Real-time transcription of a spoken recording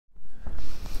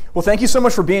Well, thank you so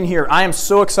much for being here. I am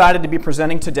so excited to be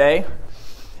presenting today.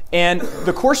 And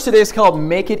the course today is called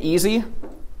Make It Easy,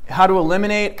 How to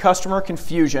Eliminate Customer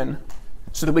Confusion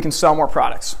so that we can sell more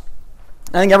products.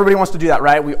 I think everybody wants to do that,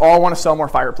 right? We all want to sell more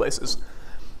fireplaces.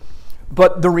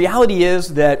 But the reality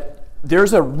is that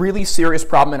there's a really serious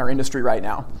problem in our industry right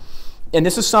now. And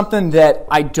this is something that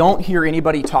I don't hear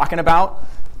anybody talking about.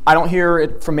 I don't hear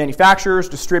it from manufacturers,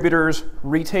 distributors,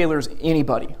 retailers,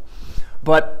 anybody.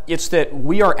 But it's that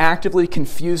we are actively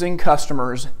confusing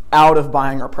customers out of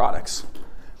buying our products.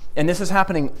 And this is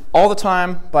happening all the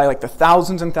time by like the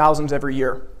thousands and thousands every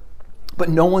year. But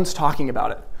no one's talking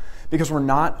about it because we're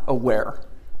not aware.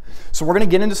 So we're going to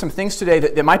get into some things today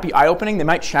that might be eye-opening, they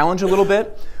might challenge a little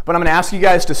bit, but I'm going to ask you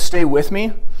guys to stay with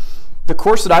me. The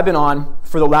course that I've been on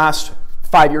for the last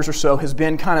 5 years or so has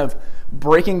been kind of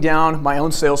breaking down my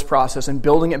own sales process and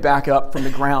building it back up from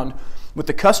the ground with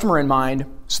the customer in mind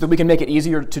so that we can make it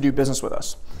easier to do business with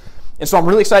us. And so I'm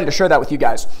really excited to share that with you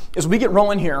guys. As we get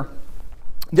rolling here,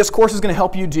 this course is going to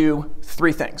help you do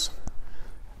 3 things.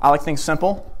 I like things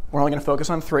simple. We're only going to focus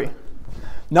on 3.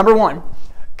 Number 1,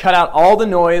 cut out all the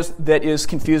noise that is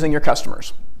confusing your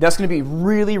customers. That's going to be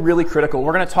really, really critical.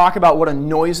 We're going to talk about what a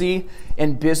noisy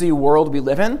and busy world we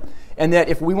live in, and that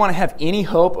if we want to have any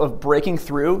hope of breaking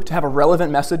through to have a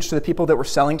relevant message to the people that we're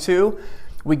selling to,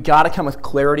 we got to come with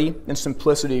clarity and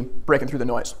simplicity, breaking through the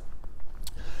noise.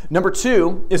 Number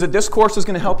 2 is that this course is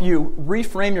going to help you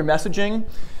reframe your messaging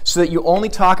so that you only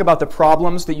talk about the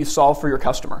problems that you solve for your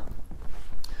customer.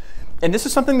 And this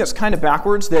is something that's kind of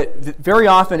backwards, that very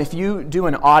often if you do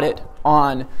an audit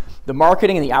on the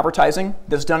marketing and the advertising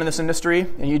that's done in this industry,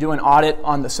 and you do an audit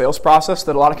on the sales process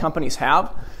that a lot of companies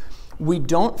have, we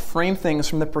don't frame things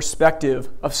from the perspective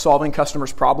of solving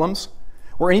customers' problems.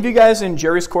 Were any of you guys in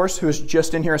Jerry's course who was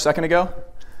just in here a second ago?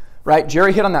 Right?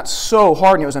 Jerry hit on that so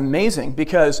hard, and it was amazing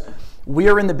because we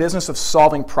are in the business of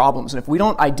solving problems. And if we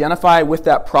don't identify with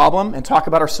that problem and talk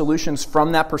about our solutions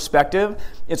from that perspective,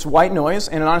 it's white noise,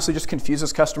 and it honestly just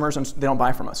confuses customers and they don't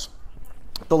buy from us.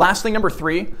 The last thing, number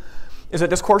 3, is that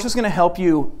this course is going to help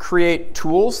you create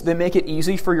tools that make it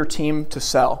easy for your team to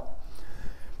sell.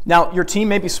 Now, your team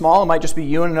may be small. It might just be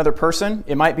you and another person.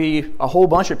 It might be a whole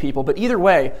bunch of people. But either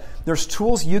way, there's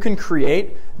tools you can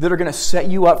create that are going to set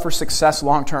you up for success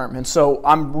long term. And so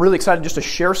I'm really excited just to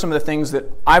share some of the things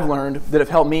that I've learned that have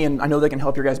helped me, and I know they can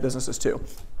help your guys' businesses too.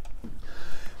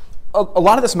 A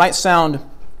lot of this might sound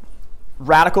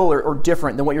radical or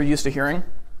different than what you're used to hearing.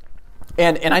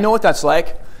 And I know what that's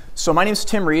like. So my name's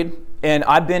Tim Reed, and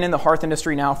I've been in the Hearth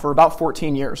industry now for about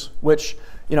 14 years, which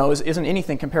isn't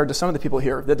anything compared to some of the people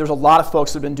here. That there's a lot of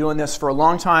folks that have been doing this for a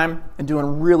long time and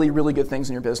doing really, really good things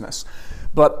in your business.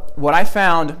 But what I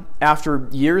found after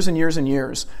years and years and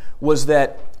years was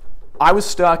that I was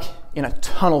stuck in a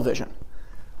tunnel vision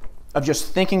of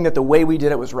just thinking that the way we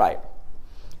did it was right.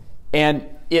 And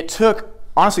it took,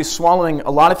 honestly, swallowing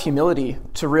a lot of humility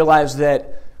to realize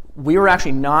that we were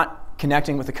actually not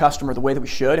connecting with the customer the way that we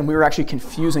should, and we were actually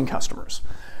confusing customers.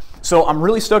 So I'm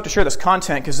really stoked to share this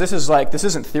content because this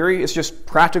isn't theory, it's just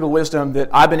practical wisdom that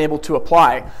I've been able to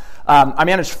apply. I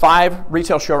manage 5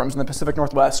 retail showrooms in the Pacific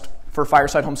Northwest for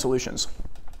Fireside Home Solutions.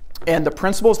 And the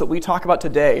principles that we talk about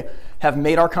today have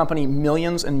made our company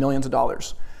millions and millions of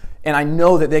dollars. And I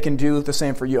know that they can do the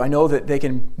same for you. I know that they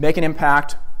can make an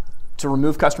impact to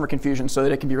remove customer confusion so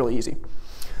that it can be really easy.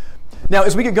 Now,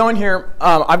 as we get going here,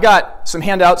 I've got some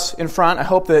handouts in front. I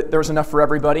hope that there's enough for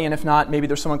everybody, and if not, maybe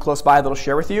there's someone close by that'll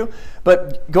share with you.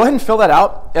 But go ahead and fill that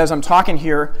out as I'm talking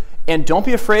here, and don't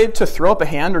be afraid to throw up a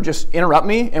hand or just interrupt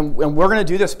me, and we're going to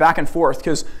do this back and forth,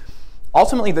 because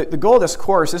ultimately the goal of this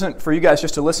course isn't for you guys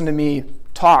just to listen to me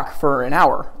talk for an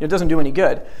hour. It doesn't do any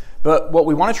good. But what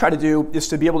we want to try to do is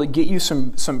to be able to get you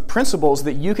some principles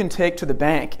that you can take to the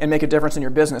bank and make a difference in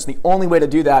your business. And the only way to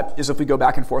do that is if we go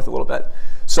back and forth a little bit.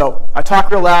 So I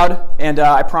talk real loud, and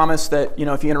I promise that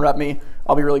if you interrupt me,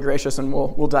 I'll be really gracious and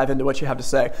we'll dive into what you have to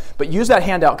say. But use that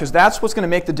handout because that's what's going to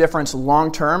make the difference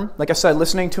long term. Like I said,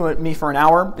 listening to me for an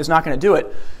hour is not going to do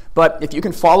it. But if you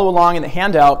can follow along in the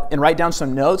handout and write down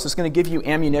some notes, it's going to give you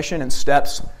ammunition and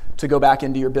steps to go back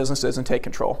into your businesses and take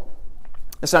control.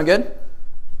 That sound good?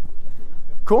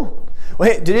 Cool.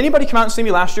 Well, hey, did anybody come out and see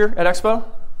me last year at Expo?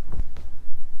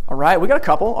 All right, we got a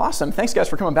couple. Awesome. Thanks, guys,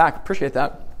 for coming back. Appreciate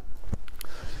that.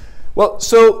 Well,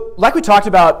 so like we talked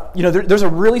about, there's a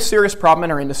really serious problem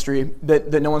in our industry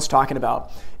that no one's talking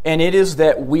about, and it is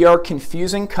that we are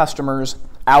confusing customers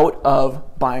out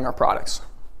of buying our products.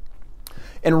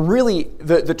 And really,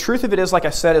 the truth of it is, like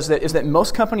I said, is that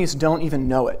most companies don't even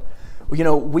know it.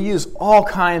 We use all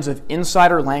kinds of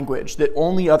insider language that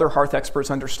only other Hearth experts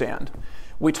understand.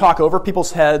 We talk over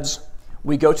people's heads.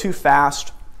 We go too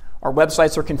fast. Our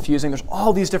websites are confusing. There's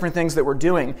all these different things that we're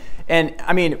doing. And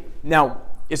I mean, now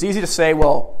it's easy to say,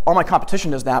 well, all my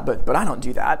competition does that, but I don't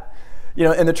do that.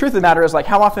 And the truth of the matter is, like,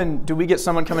 how often do we get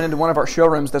someone coming into one of our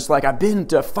showrooms that's like, I've been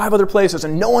to 5 other places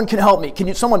and no one can help me.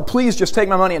 Someone please just take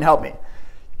my money and help me?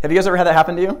 Have you guys ever had that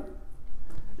happen to you?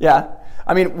 Yeah.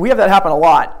 I mean, we have that happen a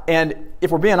lot. And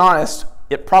if we're being honest,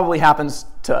 it probably happens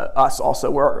to us also,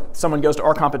 where someone goes to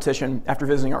our competition after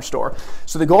visiting our store.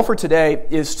 So the goal for today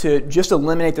is to just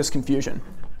eliminate this confusion.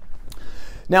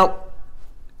 Now,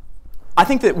 I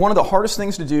think that one of the hardest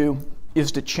things to do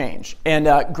is to change.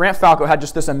 And Grant Falco had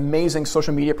just this amazing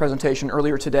social media presentation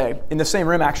earlier today, in the same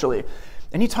room actually.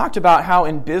 And he talked about how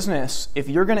in business, if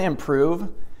you're going to improve,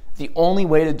 the only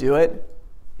way to do it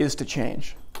is to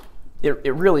change.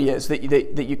 It really is, that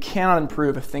you cannot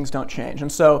improve if things don't change.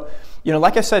 And so,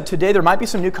 like I said, today there might be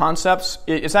some new concepts.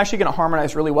 It's actually going to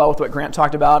harmonize really well with what Grant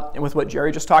talked about and with what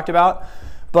Jerry just talked about.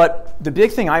 But the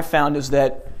big thing I've found is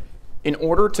that in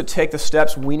order to take the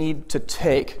steps we need to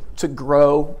take to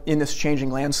grow in this changing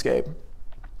landscape,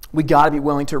 we got to be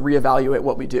willing to reevaluate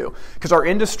what we do. Because our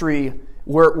industry,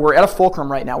 we're at a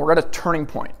fulcrum right now. We're at a turning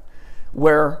point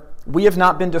where we have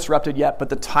not been disrupted yet, but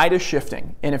the tide is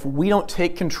shifting. And if we don't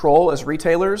take control as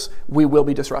retailers, we will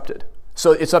be disrupted.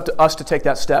 So it's up to us to take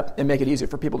that step and make it easier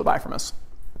for people to buy from us.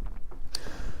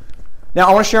 Now,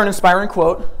 I want to share an inspiring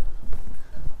quote.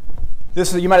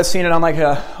 You might have seen it on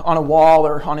on a wall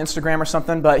or on Instagram or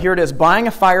something, but here it is. Buying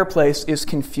a fireplace is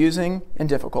confusing and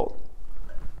difficult.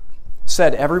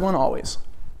 Said everyone always.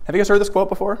 Have you guys heard this quote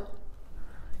before?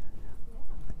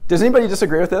 Does anybody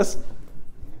disagree with this?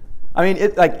 I mean,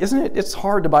 it's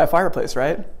hard to buy a fireplace,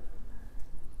 right?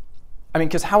 I mean,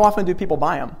 because how often do people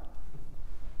buy them?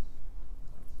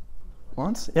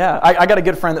 Once? Yeah, I got a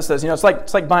good friend that says,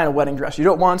 it's like buying a wedding dress. You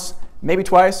do it once, maybe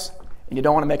twice, and you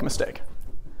don't want to make a mistake.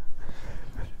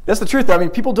 That's the truth, though. I mean,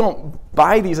 people don't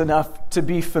buy these enough to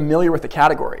be familiar with the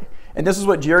category. And this is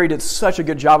what Jerry did such a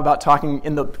good job about talking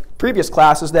in the previous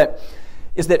class, is that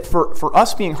for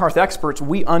us being Hearth experts,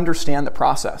 we understand the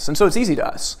process. And so it's easy to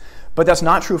us. But that's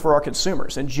not true for our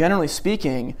consumers. And generally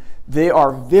speaking, they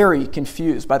are very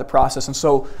confused by the process. And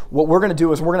so what we're going to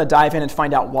do is we're going to dive in and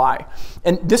find out why.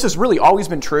 And this has really always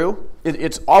been true.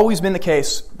 It's always been the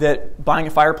case that buying a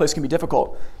fireplace can be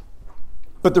difficult.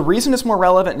 But the reason it's more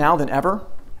relevant now than ever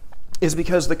is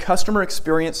because the customer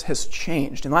experience has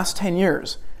changed in the last 10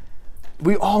 years.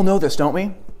 We all know this, don't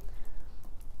we?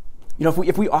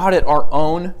 If we audit our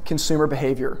own consumer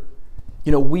behavior,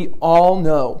 we all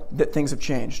know that things have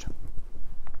changed.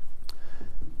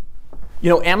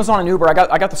 Amazon and Uber,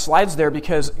 I got the slides there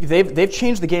because they've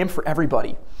changed the game for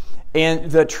everybody.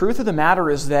 And the truth of the matter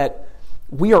is that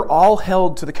we are all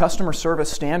held to the customer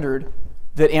service standard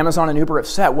that Amazon and Uber have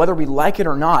set, whether we like it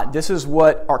or not. This is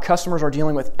what our customers are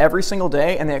dealing with every single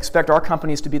day, and they expect our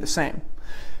companies to be the same.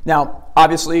 Now,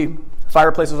 obviously,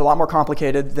 fireplace is a lot more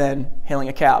complicated than hailing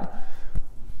a cab.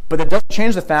 But that doesn't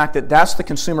change the fact that that's the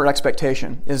consumer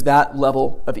expectation, is that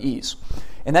level of ease.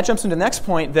 And that jumps into the next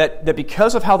point, that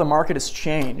because of how the market has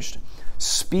changed,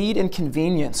 speed and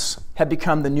convenience have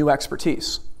become the new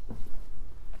expertise.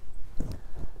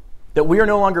 That we are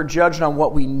no longer judged on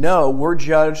what we know, we're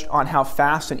judged on how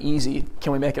fast and easy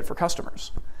can we make it for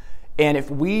customers. And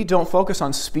if we don't focus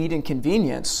on speed and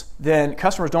convenience, then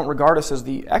customers don't regard us as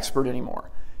the expert anymore.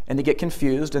 And they get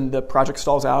confused and the project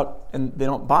stalls out and they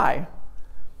don't buy.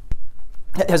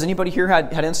 Has anybody here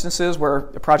had instances where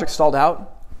a project stalled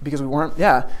out because we weren't?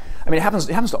 Yeah. I mean, it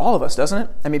happens to all of us, doesn't it?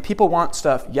 I mean, people want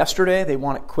stuff yesterday. They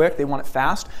want it quick. They want it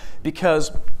fast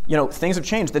because, things have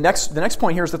changed. The next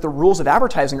point here is that the rules of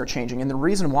advertising are changing. And the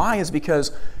reason why is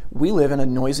because we live in a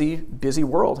noisy, busy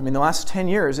world. I mean, the last 10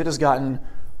 years, it has gotten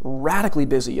radically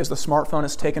busy as the smartphone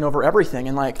has taken over everything.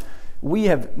 And we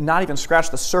have not even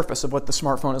scratched the surface of what the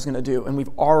smartphone is going to do. And we've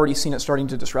already seen it starting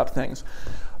to disrupt things.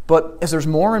 But as there's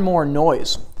more and more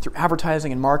noise through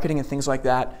advertising and marketing and things like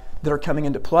that are coming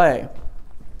into play,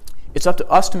 it's up to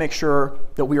us to make sure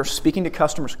that we are speaking to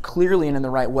customers clearly and in the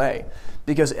right way,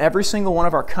 because every single one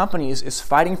of our companies is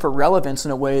fighting for relevance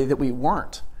in a way that we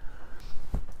weren't.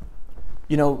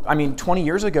 20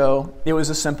 years ago, it was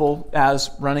as simple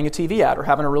as running a TV ad or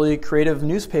having a really creative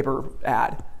newspaper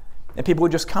ad, and people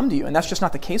would just come to you, and that's just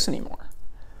not the case anymore.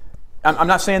 I'm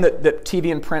not saying that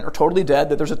TV and print are totally dead,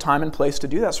 that there's a time and place to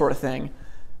do that sort of thing.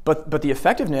 But the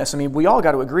effectiveness, we all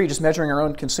got to agree, just measuring our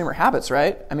own consumer habits,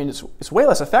 right? It's way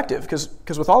less effective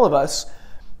because with all of us,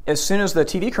 as soon as the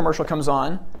TV commercial comes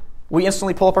on, we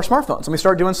instantly pull up our smartphones and we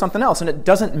start doing something else. And it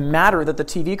doesn't matter that the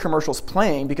TV commercial's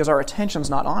playing because our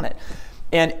attention's not on it.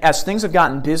 And as things have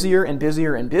gotten busier and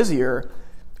busier and busier,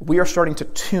 we are starting to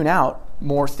tune out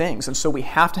more things. And so we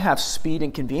have to have speed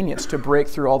and convenience to break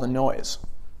through all the noise.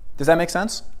 Does that make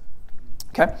sense?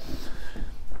 Okay.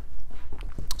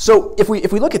 So if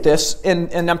we look at this,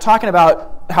 and I'm talking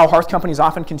about how Hearth companies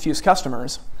often confuse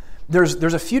customers,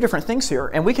 there's a few different things here,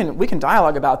 and we can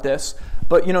dialogue about this.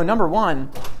 But number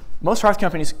one, most Hearth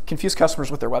companies confuse customers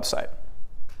with their website.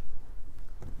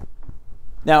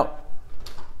 Now,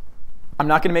 I'm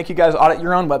not going to make you guys audit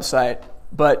your own website,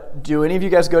 but do any of you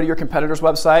guys go to your competitors'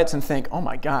 websites and think, oh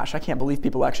my gosh, I can't believe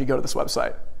people actually go to this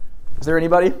website? Is there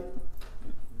anybody?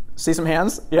 See some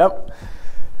hands? Yep.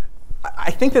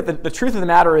 I think that the truth of the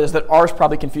matter is that ours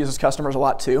probably confuses customers a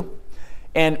lot too.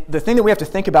 And the thing that we have to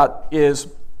think about is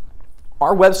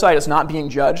our website is not being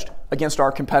judged against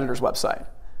our competitor's website.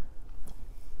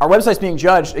 Our website is being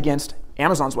judged against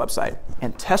Amazon's website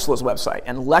and Tesla's website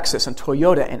and Lexus and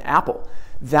Toyota and Apple.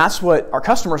 That's what our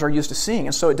customers are used to seeing.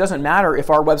 And so it doesn't matter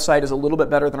if our website is a little bit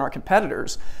better than our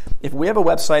competitors. If we have a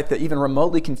website that even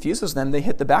remotely confuses them, they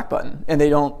hit the back button and they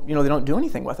don't do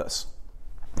anything with us.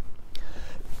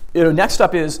 Next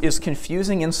up is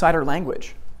confusing insider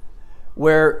language,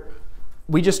 where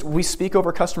we speak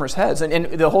over customers' heads. And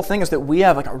the whole thing is that we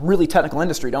have like a really technical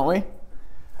industry, don't we?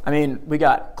 I mean, we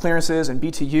got clearances and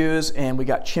BTUs, and we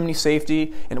got chimney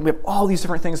safety, and we have all these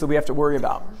different things that we have to worry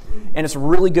about. And it's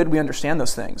really good we understand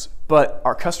those things, but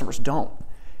our customers don't.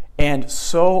 And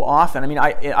so often, I mean,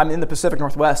 I'm in the Pacific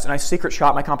Northwest, and I secret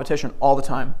shop my competition all the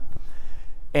time.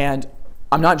 And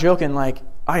I'm not joking, like,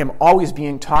 I am always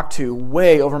being talked to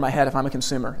way over my head if I'm a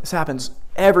consumer. This happens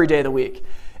every day of the week.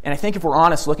 And I think if we're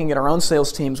honest, looking at our own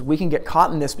sales teams, we can get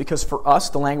caught in this because for us,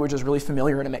 the language is really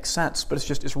familiar and it makes sense, but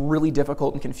it's really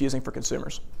difficult and confusing for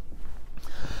consumers.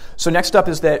 So next up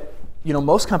is that,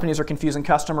 most companies are confusing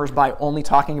customers by only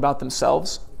talking about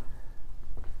themselves.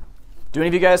 Do any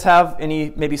of you guys have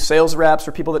any maybe sales reps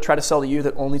or people that try to sell to you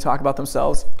that only talk about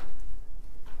themselves?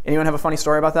 Anyone have a funny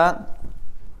story about that?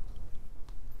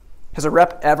 Has a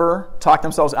rep ever talked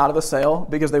themselves out of a sale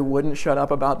because they wouldn't shut up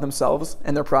about themselves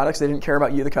and their products? They didn't care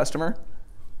about you, the customer?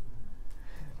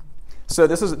 So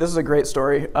this is a great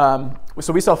story.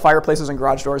 So we sell fireplaces and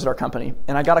garage doors at our company.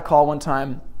 And I got a call one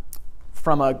time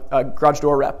from a garage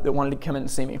door rep that wanted to come in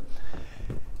and see me.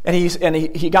 And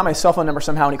he got my cell phone number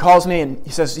somehow, and he calls me and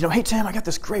he says, hey Tim, I got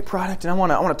this great product and I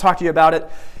want to talk to you about it.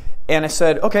 And I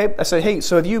said, okay. I said, hey,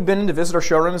 so have you been to visit our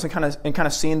showrooms and kind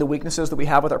of seen the weaknesses that we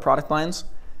have with our product lines?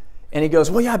 And he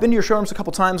goes, well, yeah, I've been to your showrooms a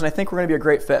couple times, and I think we're going to be a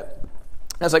great fit.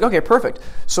 And I was like, okay, perfect.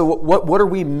 So what are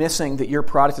we missing that your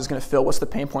product is going to fill? What's the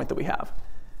pain point that we have?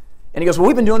 And he goes, well,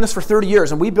 we've been doing this for 30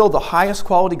 years, and we build the highest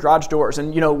quality garage doors.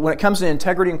 And when it comes to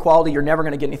integrity and quality, you're never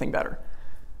going to get anything better.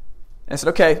 And I said,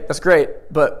 okay, that's great,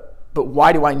 but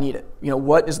why do I need it?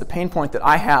 What is the pain point that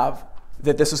I have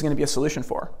that this is going to be a solution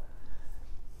for?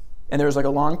 And there was like a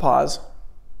long pause,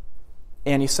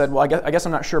 and he said, well, I guess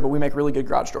I'm not sure, but we make really good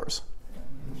garage doors.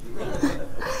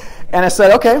 And I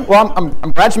said, okay, well,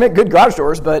 I'm glad you make good garage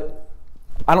doors, but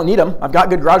I don't need them. I've got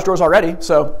good garage doors already.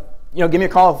 So, give me a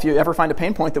call if you ever find a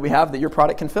pain point that we have that your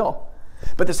product can fill.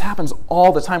 But this happens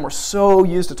all the time. We're so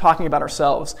used to talking about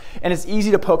ourselves. And it's easy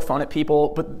to poke fun at people.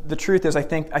 But the truth is, I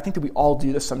think that we all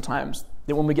do this sometimes.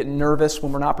 That when we get nervous,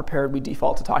 when we're not prepared, we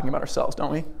default to talking about ourselves,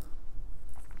 don't we?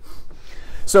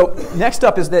 So next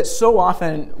up is that so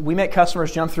often we make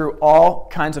customers jump through all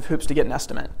kinds of hoops to get an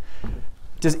estimate.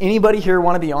 Does anybody here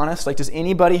want to be honest? Like, does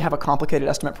anybody have a complicated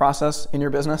estimate process in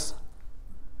your business?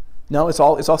 No, it's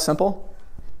all simple.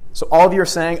 So all of you are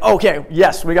saying, okay,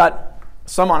 yes, we got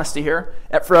some honesty here.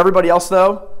 For everybody else,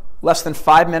 though, less than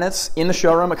 5 minutes in the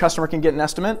showroom, a customer can get an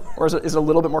estimate, or is it a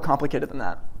little bit more complicated than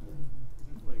that?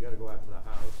 Well, you got to go out to the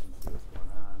house and see what's going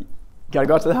on. Got to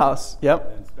go out to the house.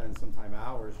 Yep. And spend some time,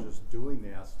 hours, just doing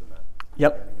the estimate.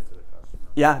 Yep. Getting it to the customer.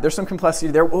 Yeah, there's some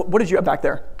complexity there. What did you have back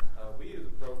there?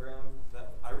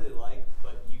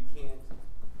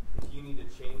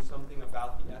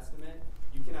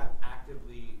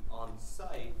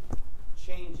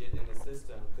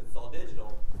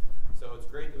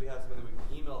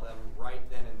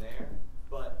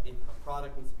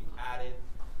 Product needs to be added,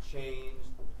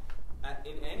 changed,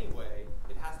 in any way,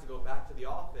 it has to go back to the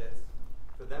office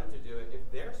for them to do it. If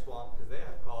they're swamped because they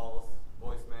have calls,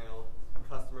 voicemail,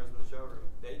 customers in the showroom,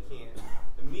 they can't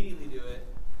immediately do it.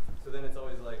 So then it's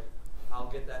always like,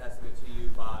 I'll get that estimate to you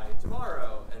by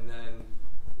tomorrow, and then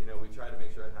we try to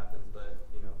make sure it happens, but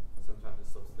sometimes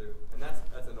it slips through, and that's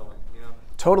annoying.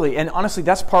 Totally, and honestly,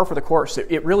 that's par for the course.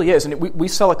 It really is, and we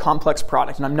sell a complex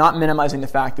product, and I'm not minimizing the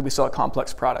fact that we sell a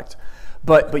complex product.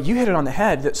 But you hit it on the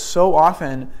head that so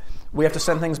often We have to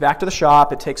send things back to the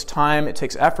shop. It takes time. It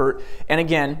takes effort. And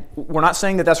again, we're not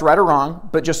saying that that's right or wrong,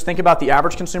 but just think about the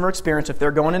average consumer experience. If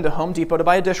they're going into Home Depot to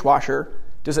buy a dishwasher,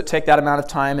 does it take that amount of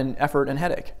time and effort and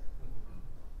headache?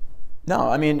 No,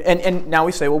 I mean, and now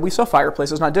we say, well, we sell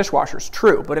fireplaces, not dishwashers.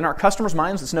 True, but in our customers'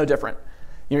 minds, it's no different.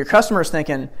 Your customer is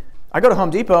thinking, I go to Home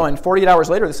Depot and 48 hours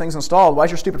later, this thing's installed. Why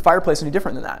is your stupid fireplace any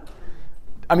different than that?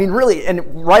 I mean, really,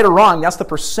 and right or wrong, that's the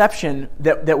perception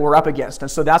that we're up against. And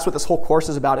so that's what this whole course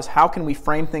is about, is how can we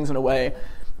frame things in a way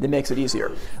that makes it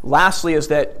easier. Lastly is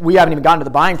that we haven't even gotten to the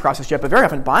buying process yet, but very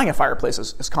often buying a fireplace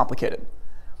is complicated.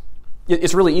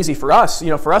 It's really easy for us.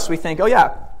 For us, we think, oh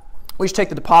yeah, we just take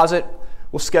the deposit,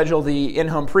 we'll schedule the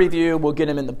in-home preview, we'll get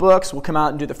them in the books, we'll come out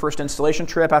and do the first installation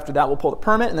trip. After that, we'll pull the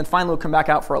permit, and then finally we'll come back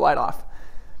out for a light-off.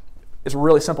 It's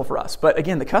really simple for us. But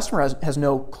again, the customer has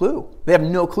no clue. They have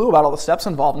no clue about all the steps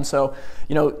involved. And so,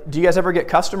 do you guys ever get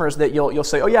customers that you'll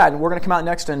say, oh yeah, and we're going to come out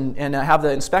next and have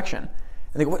the inspection?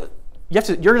 And they go, what? You're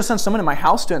going to send someone to my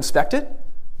house to inspect it?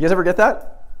 You guys ever get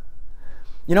that?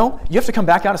 You have to come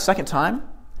back out a second time.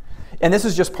 And this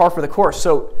is just par for the course.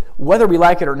 So whether we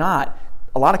like it or not,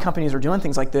 a lot of companies are doing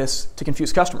things like this to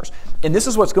confuse customers. And this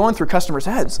is what's going through customers'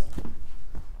 heads.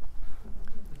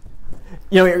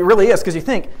 It really is, because you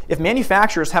think, if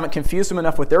manufacturers haven't confused them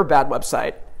enough with their bad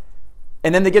website,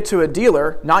 and then they get to a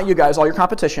dealer, not you guys, all your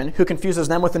competition, who confuses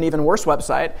them with an even worse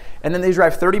website, and then they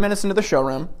drive 30 minutes into the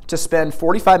showroom to spend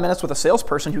 45 minutes with a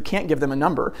salesperson who can't give them a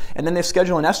number, and then they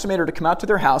schedule an estimator to come out to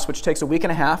their house, which takes a week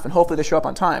and a half, and hopefully they show up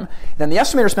on time. Then the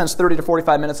estimator spends 30 to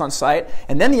 45 minutes on site,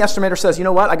 and then the estimator says, you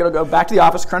know what, I got to go back to the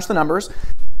office, crunch the numbers,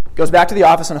 goes back to the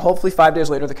office, and hopefully 5 days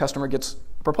later the customer gets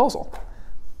a proposal.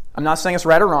 I'm not saying it's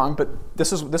right or wrong, but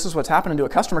this is what's happening to a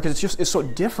customer, because it's so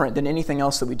different than anything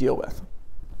else that we deal with.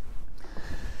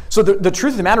 So the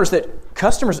truth of the matter is that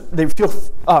customers, they feel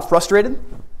frustrated,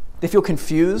 they feel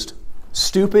confused,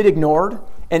 stupid, ignored,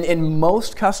 and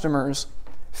most customers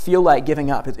feel like giving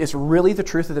up. It's really the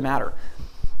truth of the matter.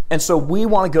 And so we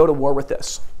want to go to war with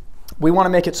this. We want to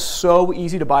make it so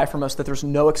easy to buy from us that there's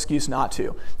no excuse not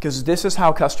to, because this is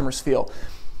how customers feel.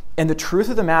 And the truth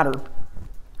of the matter,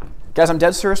 guys, I'm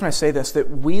dead serious when I say this, that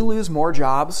we lose more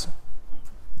jobs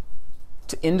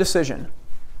to indecision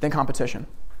than competition.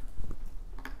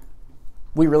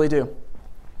 We really do.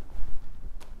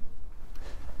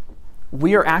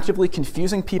 We are actively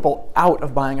confusing people out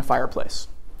of buying a fireplace.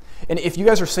 And if you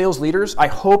guys are sales leaders, I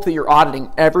hope that you're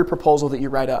auditing every proposal that you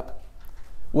write up.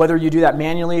 Whether you do that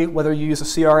manually, whether you use a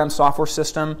CRM software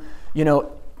system,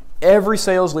 every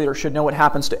sales leader should know what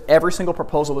happens to every single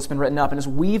proposal that's been written up. And as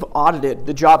we've audited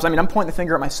the jobs, I'm pointing the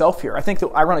finger at myself here. I think that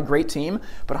I run a great team,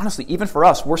 but honestly, even for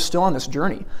us, we're still on this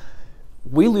journey.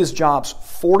 We lose jobs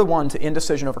 4-1 to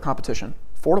indecision over competition.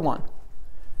 4-1.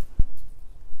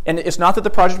 And it's not that the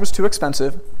project was too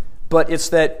expensive, but it's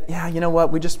that, yeah, you know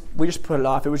what, we just put it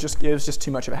off. It was just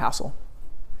too much of a hassle.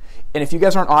 And if you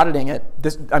guys aren't auditing it,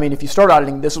 if you start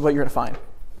auditing, this is what you're going to find.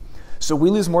 So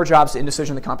we lose more jobs to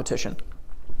indecision than competition.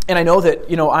 And I know that,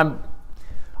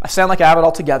 I sound like I have it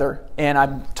all together, and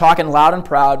I'm talking loud and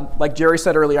proud. Like Jerry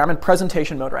said earlier, I'm in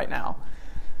presentation mode right now.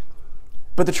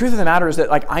 But the truth of the matter is that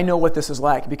I know what this is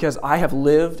like, because I have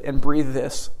lived and breathed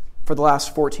this for the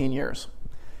last 14 years.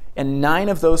 And 9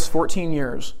 of those 14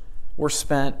 years were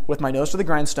spent with my nose to the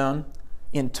grindstone,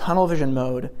 in tunnel vision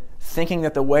mode, thinking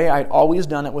that the way I'd always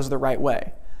done it was the right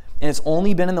way. And it's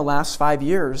only been in the last 5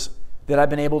 years that I've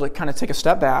been able to kind of take a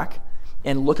step back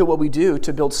and look at what we do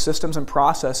to build systems and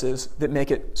processes that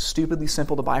make it stupidly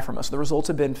simple to buy from us. The results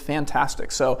have been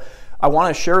fantastic. So I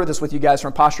want to share this with you guys from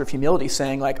a posture of humility,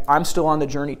 saying I'm still on the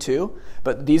journey too,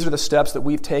 but these are the steps that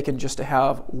we've taken just to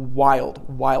have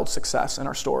wild success in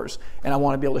our stores. And I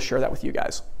want to be able to share that with you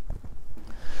guys.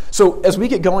 So as we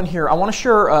get going here, I want to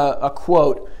share a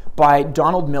quote by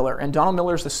Donald Miller. And Donald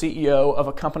Miller is the CEO of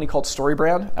a company called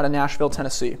StoryBrand out of Nashville,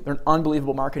 Tennessee. They're an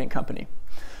unbelievable marketing company.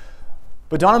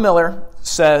 But Donald Miller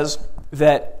says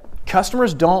that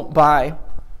customers don't buy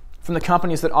from the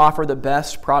companies that offer the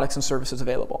best products and services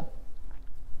available.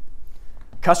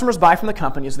 Customers buy from the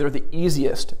companies that are the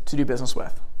easiest to do business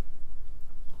with.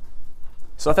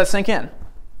 So let that sink in.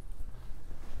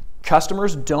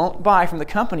 Customers don't buy from the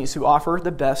companies who offer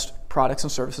the best products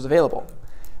and services available.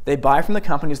 They buy from the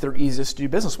companies that are easiest to do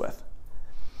business with.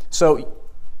 So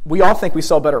we all think we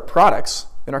sell better products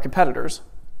than our competitors.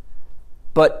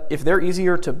 But if they're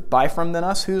easier to buy from than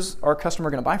us, who's our customer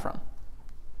going to buy from?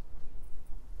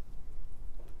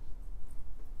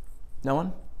 No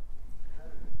one?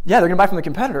 Yeah, they're going to buy from the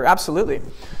competitor, absolutely.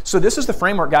 So this is the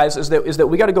framework, guys, is that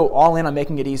we got to go all in on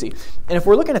making it easy. And if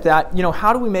we're looking at that,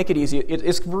 how do we make it easy?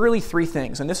 It's really three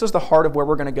things, and this is the heart of where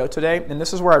we're going to go today, and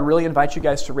this is where I really invite you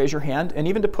guys to raise your hand and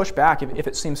even to push back if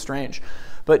it seems strange.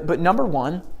 But number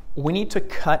one, we need to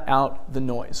cut out the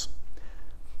noise.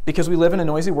 Because we live in a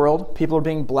noisy world, people are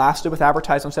being blasted with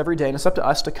advertisements every day, and it's up to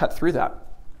us to cut through that.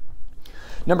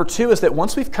 Number two is that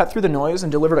once we've cut through the noise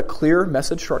and delivered a clear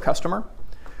message to our customer,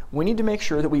 we need to make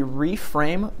sure that we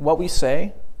reframe what we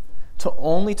say to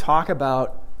only talk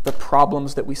about the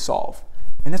problems that we solve.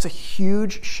 And that's a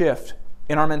huge shift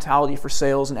in our mentality for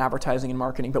sales and advertising and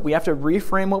marketing. But we have to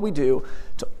reframe what we do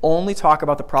to only talk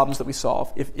about the problems that we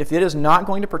solve. If it is not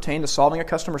going to pertain to solving a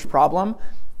customer's problem,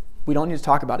 we don't need to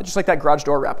talk about it. Just like that garage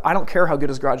door rep. I don't care how good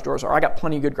his garage doors are. I got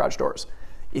plenty of good garage doors.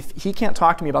 If he can't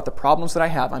talk to me about the problems that I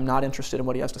have, I'm not interested in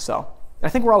what he has to sell. And I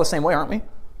think we're all the same way, aren't we?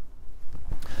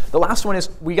 The last one is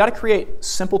we got to create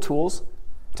simple tools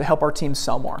to help our teams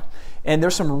sell more. And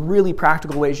there's some really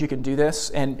practical ways you can do this,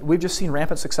 and we've just seen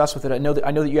rampant success with it. I know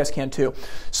that you guys can too.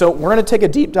 So we're going to take a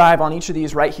deep dive on each of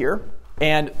these right here.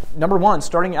 And number one,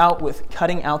 starting out with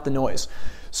cutting out the noise.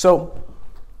 So,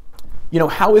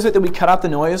 how is it that we cut out the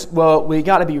noise? Well, we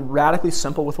got to be radically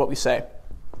simple with what we say.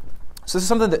 So this is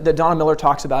something that Donna Miller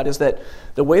talks about, is that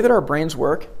the way that our brains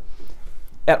work,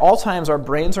 at all times our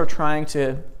brains are trying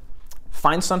to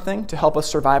find something to help us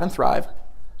survive and thrive,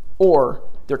 or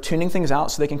they're tuning things out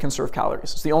so they can conserve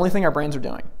calories. It's the only thing our brains are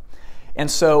doing.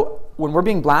 And so when we're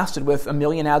being blasted with 1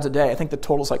 million ads a day, I think the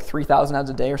total is like 3,000 ads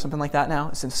a day or something like that now.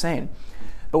 It's insane.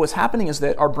 But what's happening is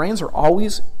that our brains are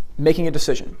always making a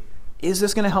decision. Is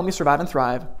this going to help me survive and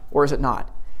thrive, or is it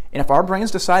not? And if our brains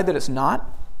decide that it's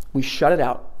not, we shut it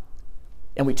out.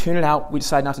 And we tune it out. We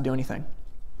decide not to do anything.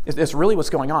 It's really what's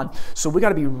going on. So we got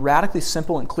to be radically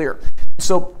simple and clear.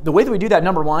 So the way that we do that,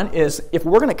 number one, is if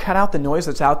we're going to cut out the noise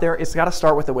that's out there, it's got to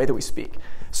start with the way that we speak.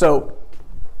 So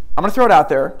I'm going to throw it out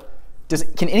there.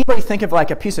 Can anybody think of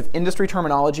like a piece of industry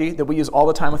terminology that we use all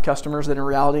the time with customers that in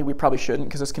reality we probably shouldn't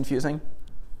because it's confusing?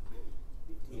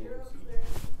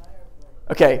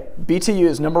 Okay, BTU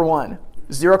is number one.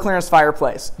 Zero clearance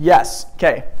fireplace. Yes.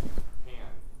 Okay.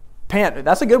 Pan.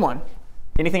 That's a good one.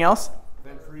 Anything else?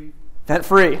 Vent-free.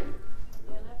 Vent-free.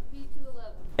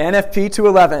 NFP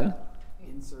 211.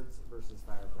 Inserts versus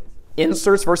fireplaces.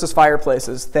 Inserts versus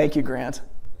fireplaces. Thank you, Grant.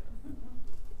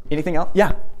 Anything else?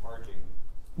 Yeah. Parging.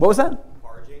 What was that?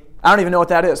 Parging. I don't even know what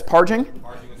that is. Parging?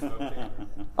 Parging is smoking.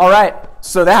 All right.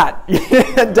 So that.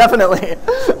 Definitely.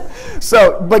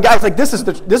 So, but guys, like this is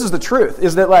the truth,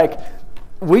 is that like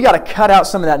we got to cut out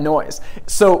some of that noise.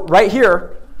 So right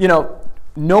here,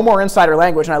 no more insider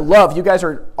language, and I love you guys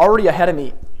are already ahead of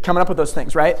me coming up with those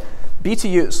things, right?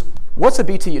 BTUs. What's a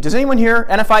BTU? Does anyone here,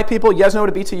 NFI people, you guys know what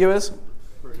a BTU is?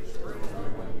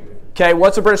 Okay,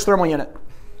 what's a British thermal unit?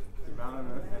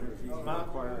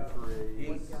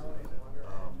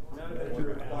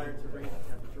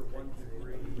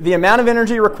 The amount of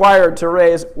energy required to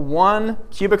raise 1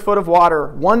 cubic foot of water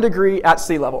 1 degree at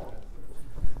sea level.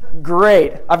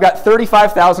 Great. I've got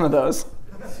 35,000 of those.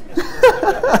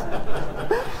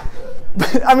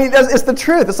 I mean, it's the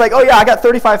truth. It's like, oh yeah, I got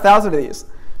 35,000 of these.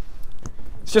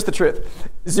 It's just the truth.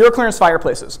 Zero clearance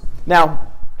fireplaces.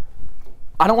 Now,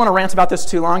 I don't want to rant about this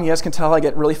too long. You guys can tell I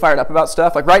get really fired up about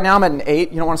stuff. Like right now I'm at an 8.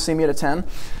 You don't want to see me at a 10.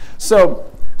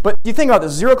 So, but you think about the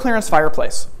zero clearance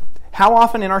fireplace. How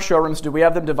often in our showrooms do we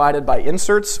have them divided by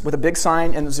inserts with a big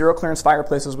sign and zero clearance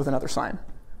fireplaces with another sign?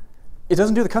 It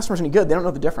doesn't do the customers any good. They don't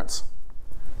know the difference.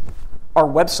 Our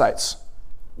websites.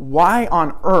 Why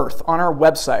on earth on our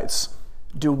websites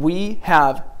do we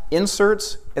have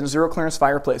inserts and zero clearance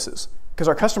fireplaces? Because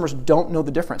our customers don't know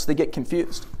the difference. They get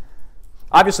confused.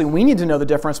 Obviously, we need to know the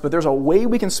difference, but there's a way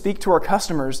we can speak to our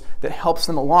customers that helps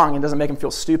them along and doesn't make them feel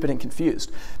stupid and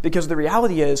confused. Because the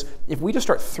reality is, if we just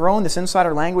start throwing this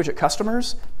insider language at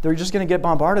customers, they're just going to get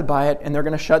bombarded by it, and they're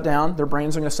going to shut down. Their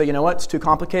brains are going to say, you know what, it's too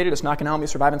complicated. It's not going to help me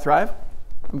survive and thrive.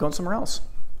 I'm going somewhere else.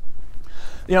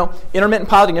 Intermittent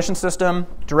pilot ignition system,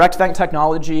 direct vent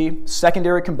technology,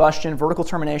 secondary combustion, vertical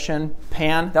termination,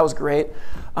 PAN, that was great.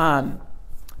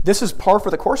 This is par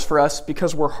for the course for us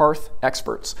because we're Hearth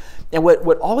experts. And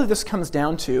what all of this comes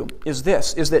down to is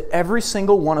that every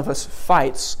single one of us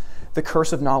fights the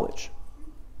curse of knowledge.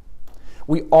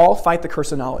 We all fight the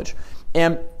curse of knowledge.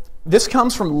 And this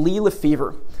comes from Lee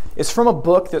Lefevre. It's from a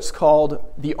book that's called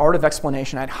The Art of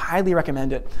Explanation. I'd highly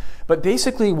recommend it. But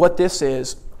basically what this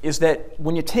is that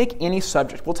when you take any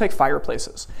subject, we'll take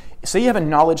fireplaces. Say you have a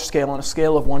knowledge scale on a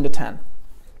scale of 1 to 10.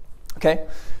 Okay?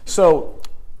 So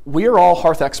we are all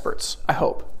Hearth experts, I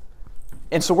hope.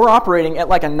 And so we're operating at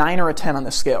like a 9 or a 10 on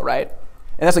this scale, right?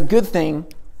 And that's a good thing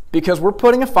because we're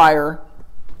putting a fire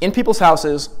in people's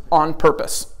houses on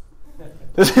purpose.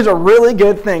 This is a really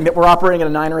good thing that we're operating at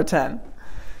a 9 or a 10.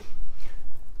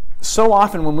 So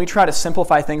often when we try to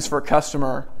simplify things for a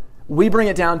customer, we bring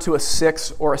it down to a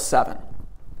 6 or a 7.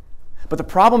 But the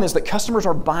problem is that customers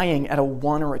are buying at a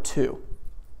 1 or a 2.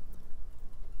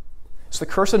 It's the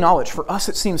curse of knowledge. For us,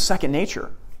 it seems second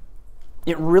nature.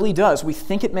 It really does. We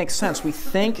think it makes sense. We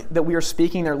think that we are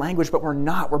speaking their language, but we're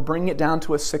not. We're bringing it down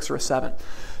to a 6 or a 7.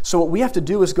 So what we have to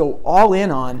do is go all in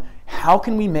on how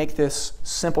can we make this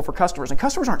simple for customers. And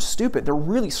customers aren't stupid. They're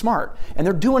really smart, and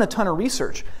they're doing a ton of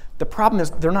research. The problem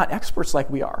is they're not experts like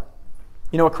we are.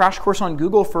 You know, a crash course on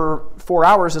Google for 4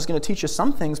 hours is going to teach you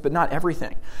some things, but not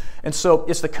everything. And so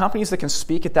it's the companies that can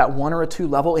speak at that 1 or a 2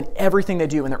 level in everything they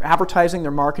do, in their advertising,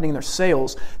 their marketing, their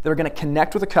sales, that are going to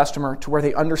connect with the customer to where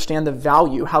they understand the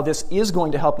value, how this is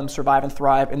going to help them survive and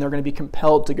thrive, and they're going to be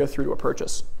compelled to go through to a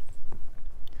purchase.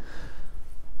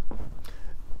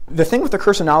 The thing with the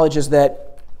curse of knowledge is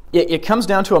that it comes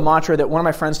down to a mantra that one of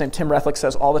my friends named Tim Rethlick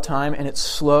says all the time, and it's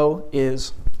slow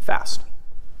is fast.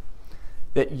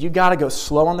 That you got to go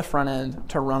slow on the front end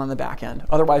to run on the back end.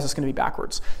 Otherwise, it's going to be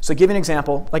backwards. So give you an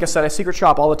example. Like I said, I secret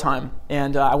shop all the time.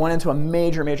 And I went into a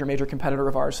major competitor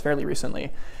of ours fairly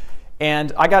recently.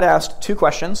 And I got asked 2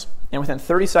 questions. And within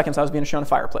 30 seconds, I was being shown a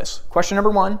fireplace. Question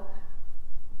number 1,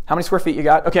 how many square feet you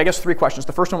got? Okay, I guess 3 questions.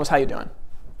 The first one was, how you doing?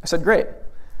 I said, great.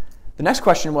 The next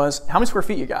question was, how many square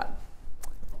feet you got?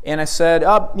 And I said,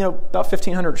 about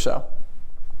 1,500 or so. Are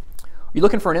you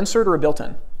looking for an insert or a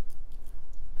built-in?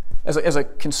 As a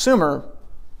consumer,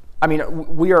 I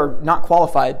mean, we are not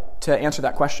qualified to answer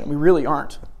that question. We really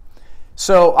aren't.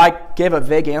 So I gave a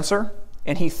vague answer,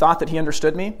 and he thought that he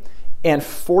understood me. And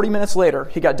 40 minutes later,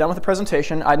 he got done with the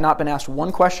presentation. I had not been asked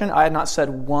one question. I had not said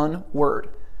one word.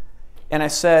 And I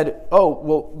said, oh,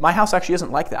 well, my house actually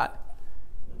isn't like that.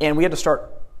 And we had to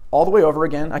start all the way over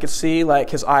again. I could see like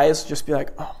his eyes just be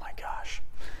like, oh my gosh.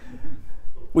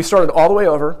 We started all the way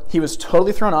over. He was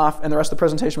totally thrown off, and the rest of the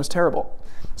presentation was terrible.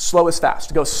 Slow is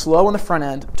fast. Go slow on the front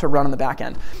end to run on the back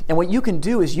end. And what you can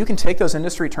do is you can take those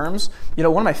industry terms. You know,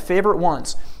 one of my favorite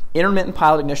ones, intermittent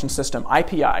pilot ignition system,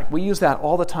 IPI. We use that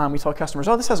all the time. We tell customers,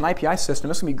 oh, this has an IPI system.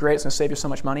 This is going to be great. It's going to save you so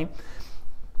much money.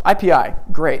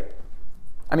 IPI, great.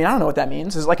 I mean, I don't know what that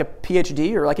means. Is it like a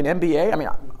PhD or like an MBA? I mean,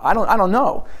 I don't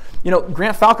know. You know,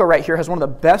 Grant Falco right here has one of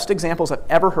the best examples I've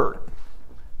ever heard.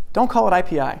 Don't call it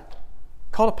IPI.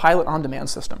 Call it a pilot on-demand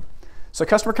system. So a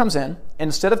customer comes in, and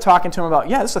instead of talking to him about,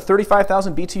 yeah, this is a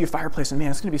 35,000 BTU fireplace, and man,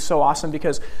 it's going to be so awesome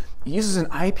because it uses an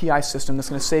IPI system that's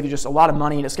going to save you just a lot of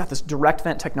money, and it's got this direct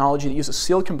vent technology that uses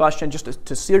sealed combustion just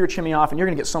to seal your chimney off, and you're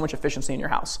going to get so much efficiency in your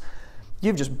house.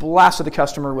 You've just blasted the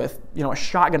customer with, a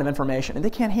shotgun of information, and they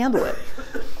can't handle it.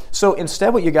 So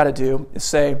instead what you got to do is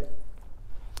say,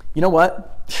 you know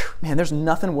what? Man, there's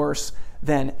nothing worse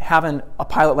than having a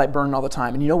pilot light burning all the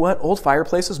time. And you know what? Old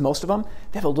fireplaces, most of them,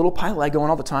 they have a little pilot light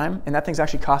going all the time, and that thing's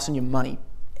actually costing you money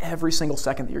every single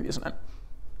second that you're using it.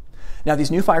 Now, these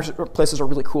new fireplaces are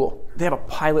really cool. They have a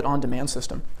pilot on-demand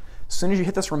system. As soon as you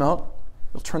hit this remote,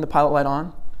 you'll turn the pilot light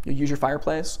on, you'll use your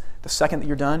fireplace. The second that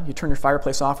you're done, you turn your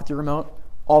fireplace off with your remote,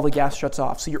 all the gas shuts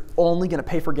off. So you're only going to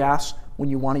pay for gas when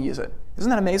you want to use it. Isn't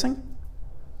that amazing?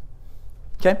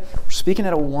 Okay, we're speaking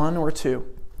at a 1 or a 2.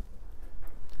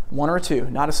 1 or a 2,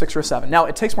 not a 6 or a 7. Now,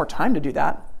 it takes more time to do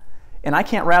that. And I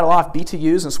can't rattle off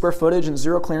BTUs and square footage and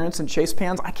zero clearance and chase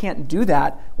pans. I can't do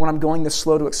that when I'm going this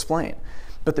slow to explain.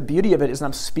 But the beauty of it is that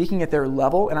I'm speaking at their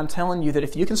level, and I'm telling you that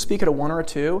if you can speak at a 1 or a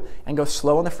 2 and go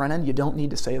slow on the front end, you don't need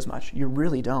to say as much. You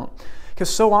really don't. Because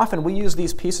so often we use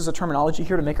these pieces of terminology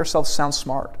here to make ourselves sound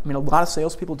smart. I mean, a lot of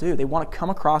salespeople do. They want to come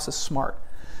across as smart.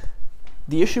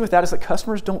 The issue with that is that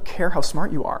customers don't care how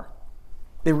smart you are.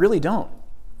 They really don't.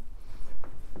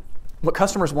 What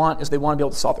customers want is they want to be able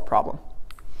to solve the problem.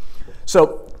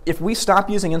 So if we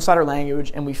stop using insider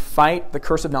language and we fight the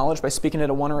curse of knowledge by speaking at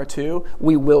a 1 or a 2,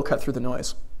 we will cut through the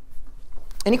noise.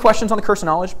 Any questions on the curse of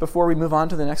knowledge before we move on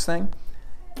to the next thing?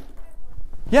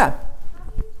 Yeah. How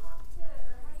do you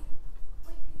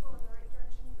point people in the right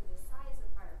direction for the size of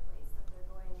fireplace that they're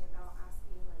going without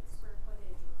asking like square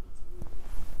footage or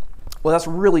BTU? Well, that's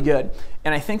really good.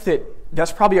 And I think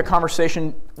that's probably a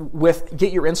conversation with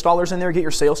get your installers in there, get your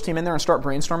sales team in there, and start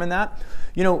brainstorming that.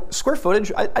 Square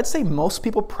footage, I'd say most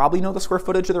people probably know the square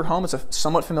footage of their home. It's a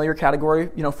somewhat familiar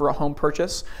category, for a home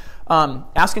purchase.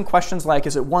 Asking questions like,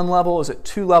 is it 1 level? Is it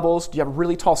 2 levels? Do you have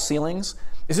really tall ceilings?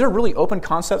 Is it a really open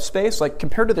concept space? Like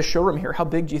compared to the showroom here, how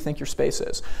big do you think your space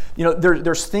is?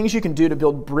 There's things you can do to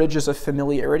build bridges of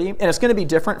familiarity, and it's going to be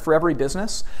different for every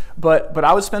business. But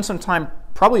I would spend some time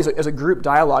probably as a group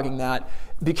dialoguing that,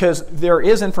 because there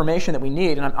is information that we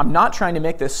need, and I'm not trying to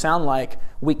make this sound like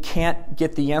we can't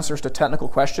get the answers to technical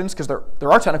questions, because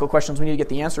there are technical questions we need to get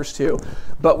the answers to,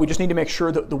 but we just need to make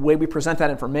sure that the way we present that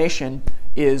information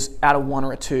is at a 1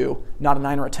 or a 2, not a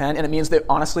 9 or a 10, and it means that,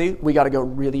 honestly, we got to go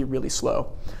really, really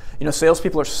slow.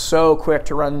 Salespeople are so quick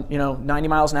to run 90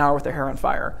 miles an hour with their hair on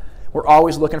fire. We're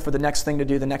always looking for the next thing to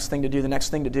do, the next thing to do, the next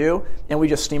thing to do, and we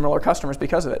just steamroll our customers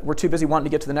because of it. We're too busy wanting to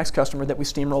get to the next customer that we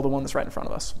steamroll the one that's right in front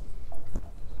of us.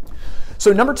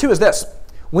 So number 2 is this.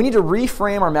 We need to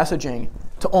reframe our messaging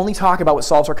to only talk about what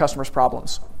solves our customers'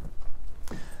 problems.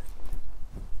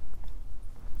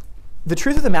 The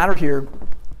truth of the matter here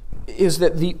is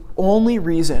that the only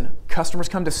reason customers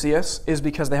come to see us is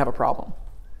because they have a problem.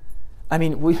 I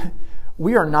mean,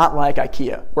 we are not like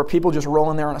IKEA, where people just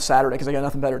roll in there on a Saturday because they got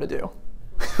nothing better to do.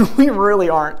 We really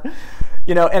aren't.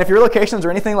 And if your locations are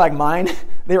anything like mine,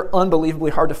 they are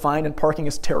unbelievably hard to find, and parking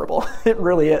is terrible. It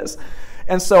really is.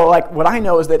 And so, what I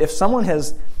know is that if someone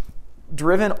has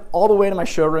driven all the way to my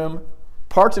showroom,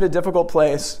 parked at a difficult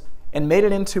place, and made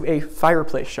it into a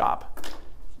fireplace shop,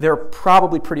 they're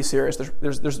probably pretty serious.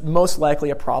 There's most likely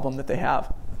a problem that they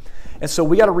have. And so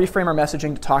we got to reframe our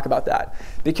messaging to talk about that,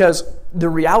 because the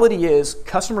reality is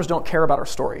customers don't care about our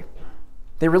story.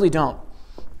 They really don't.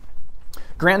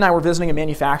 Grant and I were visiting a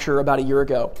manufacturer about a year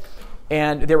ago,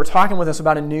 and they were talking with us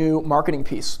about a new marketing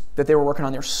piece that they were working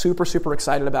on. They're super, super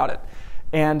excited about it.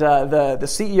 And the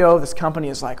CEO of this company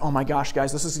is like, oh my gosh,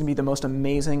 guys, this is going to be the most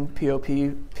amazing POP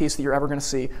piece that you're ever going to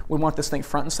see. We want this thing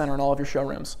front and center in all of your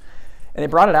showrooms. And they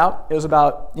brought it out. It was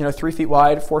about 3 feet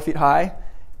wide, 4 feet high.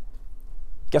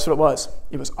 Guess what it was?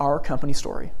 It was our company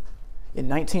story. In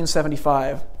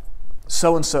 1975,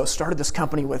 so-and-so started this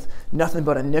company with nothing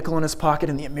but a nickel in his pocket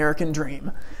and the American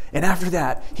dream. And after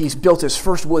that, he's built his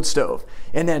first wood stove.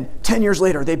 And then 10 years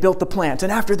later, they built the plant.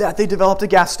 And after that, they developed a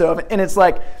gas stove. And it's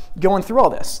like going through all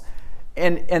this.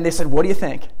 And they said, what do you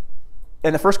think?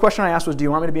 And the first question I asked was, do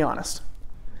you want me to be honest?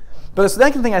 But the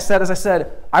second thing I said is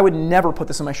I would never put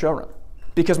this in my showroom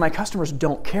because my customers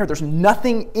don't care. There's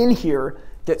nothing in here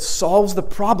that solves the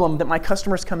problem that my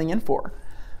customer's coming in for.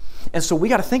 And so we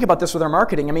got to think about this with our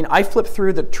marketing. I mean, I flip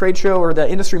through the trade show or the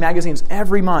industry magazines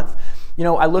every month.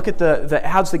 I look at the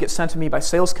ads that get sent to me by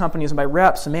sales companies and by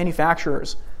reps and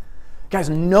manufacturers. Guys,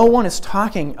 no one is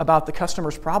talking about the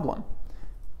customer's problem.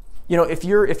 If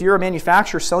you're a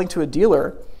manufacturer selling to a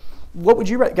dealer, what would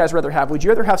you guys rather have? Would you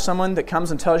rather have someone that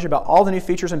comes and tells you about all the new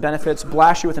features and benefits,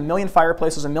 blasts you with 1 million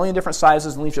fireplaces, 1 million different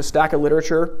sizes, and leaves you a stack of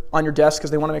literature on your desk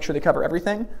because they want to make sure they cover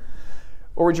everything?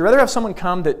 Or would you rather have someone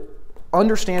come that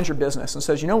understands your business and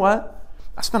says, you know what?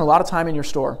 I spent a lot of time in your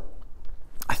store.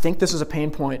 I think this is a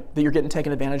pain point that you're getting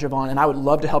taken advantage of on, and I would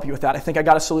love to help you with that. I think I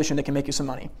got a solution that can make you some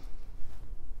money.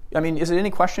 I mean, is it any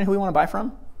question who we want to buy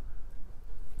from?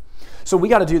 So we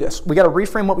got to do this. We got to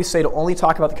reframe what we say to only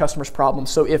talk about the customer's problem.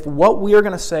 So if what we are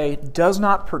going to say does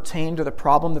not pertain to the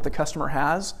problem that the customer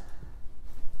has,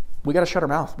 we got to shut our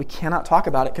mouth. We cannot talk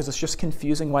about it because it's just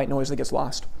confusing white noise that gets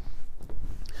lost.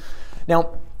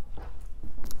 Now,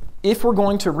 if we're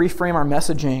going to reframe our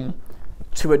messaging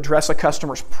to address a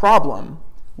customer's problem,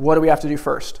 what do we have to do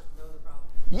first? Know the problem.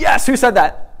 Yes, who said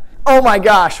that? Oh my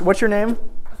gosh, what's your name?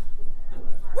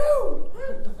 Woo!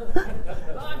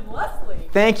 I'm Leslie.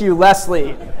 Thank you,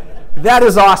 Leslie. That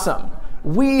is awesome.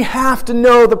 We have to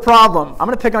know the problem. I'm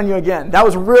going to pick on you again. That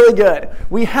was really good.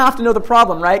 We have to know the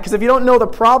problem, right? Because if you don't know the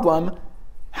problem,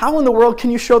 how in the world can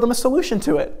you show them a solution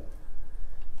to it?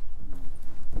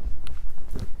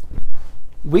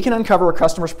 We can uncover a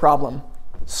customer's problem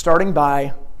starting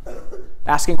by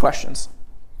asking questions.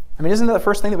 I mean, isn't that the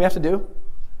first thing that we have to do?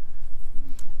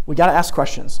 We got to ask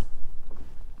questions.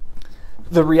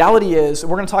 The reality is,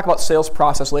 we're going to talk about sales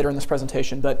process later in this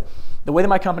presentation, but the way that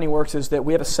my company works is that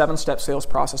we have a 7-step sales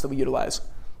process that we utilize.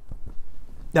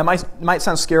 That might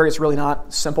sound scary. It's really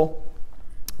not. Simple.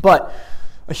 But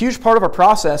a huge part of our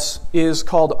process is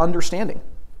called understanding.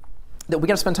 That we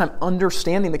got to spend time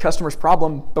understanding the customer's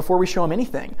problem before we show them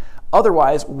anything.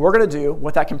 Otherwise, we're going to do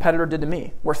what that competitor did to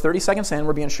me. We're 30 seconds in,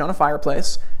 we're being shown a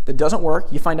fireplace that doesn't work.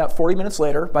 You find out 40 minutes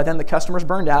later, by then the customer's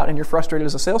burned out and you're frustrated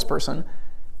as a salesperson,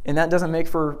 and that doesn't make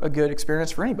for a good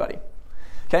experience for anybody.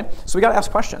 Okay, so we got to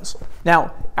ask questions.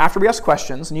 Now, after we ask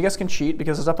questions, and you guys can cheat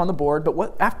because it's up on the board, but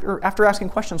what after asking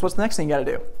questions, what's the next thing you got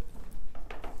to do?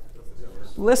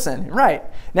 Listen, right.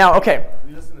 Now, okay.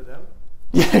 We listen to them?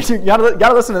 Yeah, you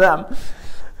gotta listen to them.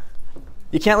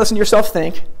 You can't listen to yourself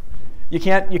think. You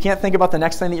can't think about the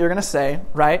next thing that you're going to say,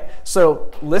 right?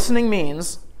 So listening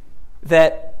means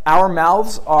that our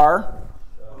mouths are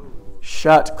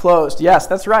shut, closed. Yes,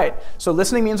 that's right. So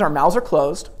listening means our mouths are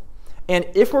closed, And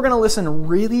if we're going to listen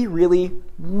really, really,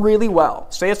 really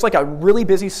well, say it's like a really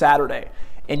busy Saturday,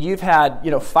 and you've had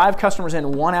 5 customers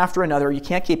in one after another, you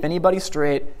can't keep anybody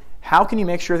straight, how can you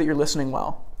make sure that you're listening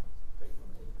well?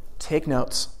 Take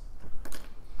notes.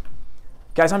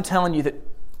 Guys, I'm telling you that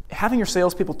having your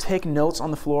salespeople take notes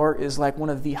on the floor is like one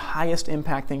of the highest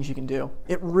impact things you can do.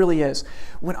 It really is.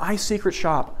 When I secret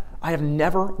shop, I have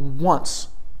never once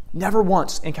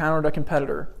encountered a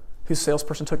competitor whose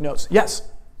salesperson took notes. Yes?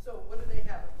 So what do they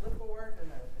have, a clipboard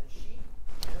and a sheet?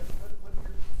 What do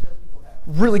your salespeople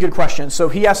have? Really good question. So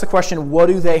he asked the question, what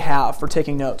do they have for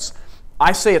taking notes?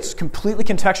 I say it's completely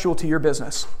contextual to your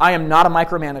business. I am not a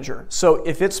micromanager. So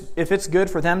if it's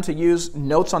good for them to use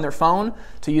notes on their phone,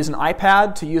 to use an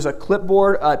iPad, to use a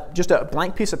clipboard, just a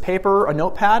blank piece of paper, a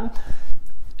notepad,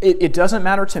 it doesn't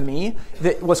matter to me.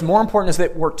 What's more important is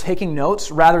that we're taking notes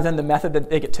rather than the method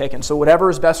that they get taken. So whatever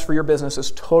is best for your business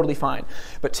is totally fine.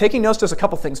 But taking notes does a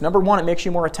couple things. Number one, it makes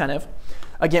you more attentive.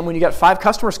 Again, when you got 5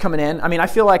 customers coming in, I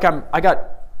feel like I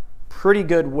got pretty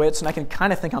good wits and I can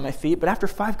kind of think on my feet, but after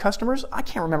 5 customers, I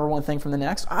can't remember one thing from the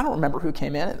next. I don't remember who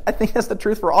came in. I think that's the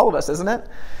truth for all of us, isn't it?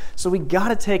 So we got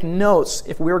to take notes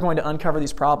if we're going to uncover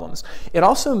these problems. It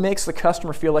also makes the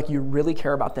customer feel like you really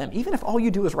care about them, even if all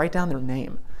you do is write down their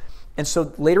name. And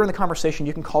so later in the conversation,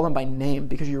 you can call them by name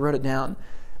because you wrote it down.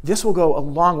 This will go a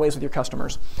long ways with your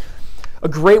customers. A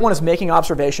great one is making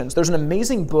observations. There's an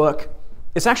amazing book.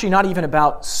 It's actually not even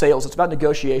about sales. It's about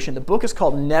negotiation. The book is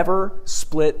called Never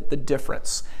Split the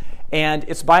Difference. And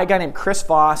it's by a guy named Chris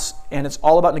Voss, and it's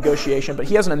all about negotiation. But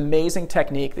he has an amazing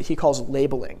technique that he calls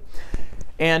labeling.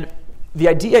 And the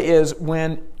idea is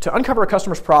to uncover a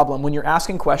customer's problem, when you're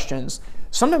asking questions,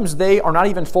 sometimes they are not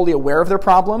even fully aware of their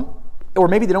problem, or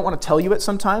maybe they don't want to tell you it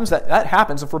sometimes. That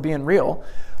happens if we're being real.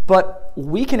 But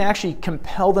we can actually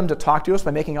compel them to talk to us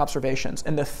by making observations.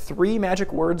 And the 3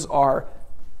 magic words are,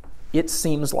 it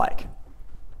seems like.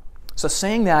 So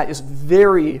saying that is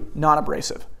very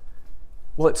non-abrasive.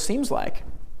 Well, it seems like.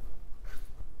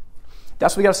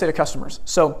 That's what we got to say to customers.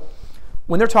 So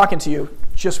when they're talking to you,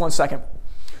 just one second.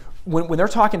 When they're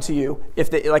talking to you,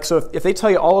 if they tell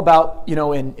you all about,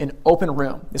 an open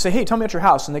room, they say, hey, tell me about your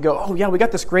house. And they go, oh yeah, we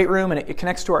got this great room and it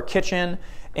connects to our kitchen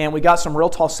and we got some real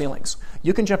tall ceilings.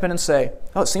 You can jump in and say,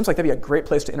 oh, it seems like that'd be a great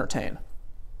place to entertain. And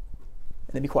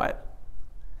then be quiet.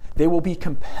 They will be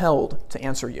compelled to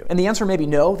answer you. And the answer may be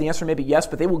no, the answer may be yes,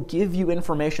 but they will give you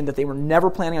information that they were never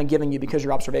planning on giving you because of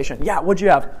your observation. Yeah, what'd you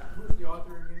have? Who's the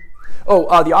author again?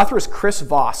 Oh, the author is Chris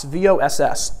Voss,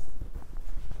 V-O-S-S.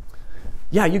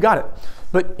 Yeah, you got it.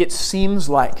 But it seems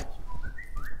like.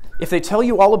 If they tell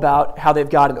you all about how they've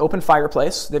got an open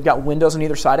fireplace, they've got windows on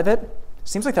either side of it,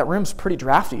 seems like that room's pretty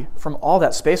drafty from all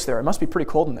that space there. It must be pretty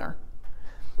cold in there.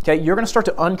 Okay, you're going to start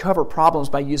to uncover problems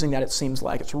by using that, it seems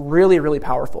like. It's really, really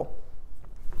powerful.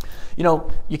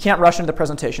 You can't rush into the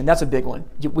presentation. That's a big one.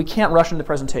 We can't rush into the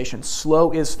presentation.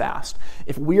 Slow is fast.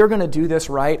 If we are going to do this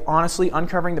right, honestly,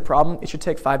 uncovering the problem, it should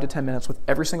take 5 to 10 minutes with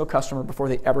every single customer before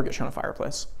they ever get shown a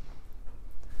fireplace.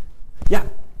 Yeah?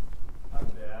 I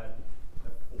would add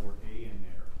a 4A in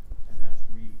there, and that's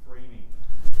reframing.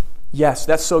 Yes,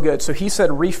 that's so good. So he said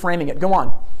reframing it. Go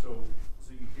on. So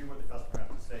you hear what the customer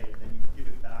has to say, and then you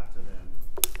give it back to them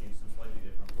in some slightly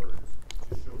different words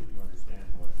to show that you understand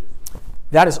what it is.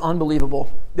 That is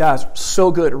unbelievable. That is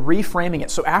so good. Reframing it.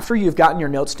 So after you've gotten your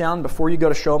notes down, before you go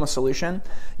to show them a solution,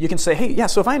 you can say, hey, yeah,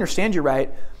 so if I understand you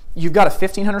right, you've got a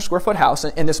 1,500 square foot house,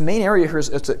 and this main area here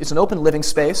it's an open living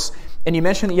space, and you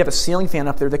mentioned that you have a ceiling fan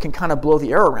up there that can kind of blow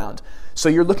the air around. So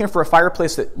you're looking for a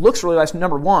fireplace that looks really nice,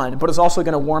 number one, but is also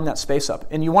going to warm that space up,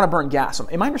 and you want to burn gas.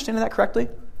 Am I understanding that correctly?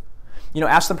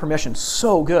 Ask them permission.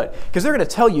 So good. Because they're going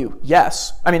to tell you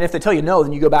yes. If they tell you no,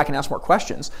 then you go back and ask more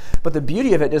questions. But the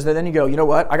beauty of it is that then you go, you know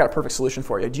what? I got a perfect solution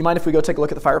for you. Do you mind if we go take a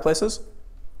look at the fireplaces?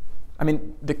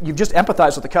 You've just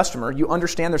empathized with the customer. You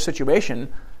understand their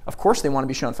situation. Of course they want to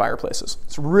be shown fireplaces.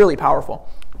 It's really powerful.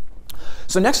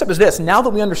 So next up is this. Now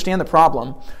that we understand the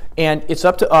problem, and it's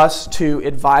up to us to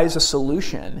advise a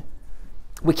solution,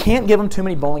 we can't give them too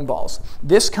many bowling balls.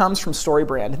 This comes from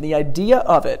StoryBrand, and the idea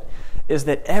of it is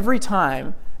that every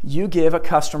time you give a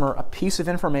customer a piece of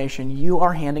information, you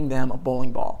are handing them a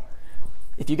bowling ball.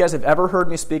 If you guys have ever heard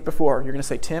me speak before, you're going to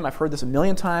say, Tim, I've heard this a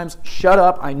million times. Shut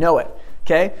up, I know it.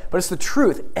 Okay? But it's the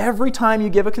truth. Every time you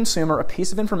give a consumer a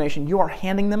piece of information, you are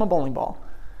handing them a bowling ball.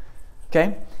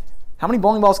 Okay? How many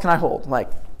bowling balls can I hold? Like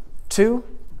 2?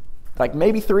 Like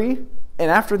maybe 3?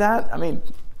 And after that,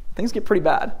 things get pretty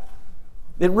bad.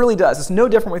 It really does. It's no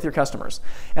different with your customers.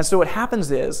 And so what happens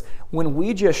is when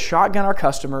we just shotgun our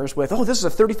customers with, oh, this is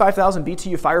a 35,000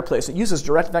 BTU fireplace. It uses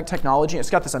direct vent technology. It's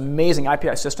got this amazing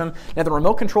IPI system. Now the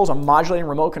remote control is a modulating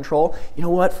remote control. You know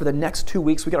what? For the next 2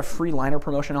 weeks, we got a free liner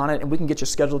promotion on it, and we can get you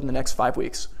scheduled in the next 5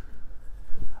 weeks.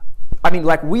 I mean,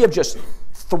 like, we have just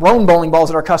thrown bowling balls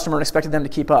at our customer and expected them to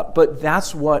keep up. But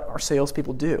that's what our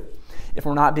salespeople do if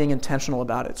we're not being intentional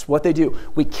about it. It's what they do.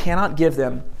 We cannot give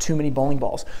them too many bowling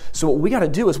balls. So what we got to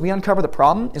do is we uncover the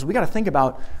problem is we got to think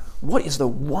about what is the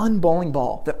one bowling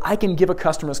ball that I can give a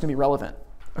customer that's going to be relevant.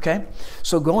 Okay?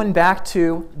 So going back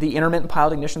to the intermittent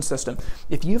pilot ignition system,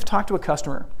 if you've talked to a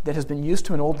customer that has been used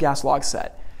to an old gas log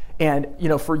set, and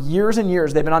for years and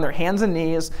years they've been on their hands and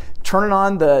knees turning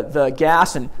on the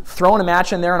gas and throwing a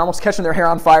match in there and almost catching their hair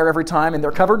on fire every time, and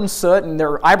they're covered in soot and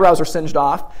their eyebrows are singed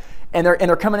off, and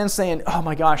they're coming in saying, oh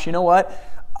my gosh, you know what?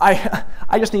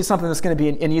 I just need something that's going to be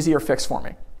an easier fix for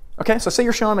me. Okay, so say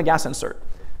you're showing them a gas insert.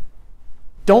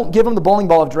 Don't give them the bowling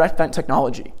ball of direct vent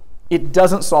technology. It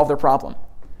doesn't solve their problem.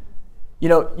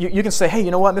 You can say, hey, you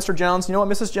know what, Mr. Jones? You know what,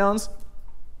 Mrs. Jones?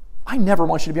 I never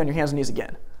want you to be on your hands and knees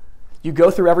again. You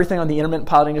go through everything on the intermittent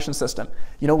pilot ignition system.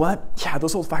 You know what? Yeah,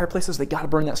 those old fireplaces, they got to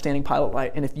burn that standing pilot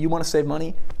light. And if you want to save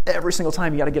money, every single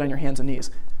time you got to get on your hands and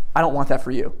knees. I don't want that for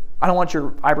you. I don't want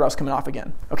your eyebrows coming off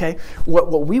again, okay?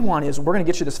 What we want is we're going to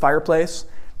get you this fireplace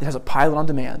that has a pilot on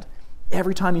demand.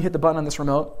 Every time you hit the button on this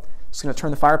remote, it's going to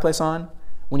turn the fireplace on.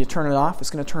 When you turn it off,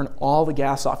 it's going to turn all the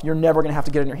gas off. You're never going to have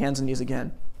to get on your hands and knees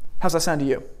again. How's that sound to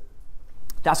you?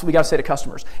 That's what we got to say to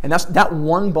customers. And that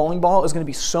one bowling ball is going to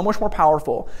be so much more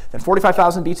powerful than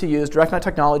 45,000 BTUs, direct vent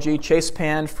technology, chase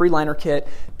pan, free liner kit,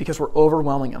 because we're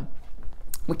overwhelming them.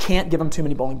 We can't give them too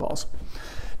many bowling balls.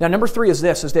 Now, number 3 is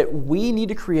this, is that we need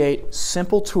to create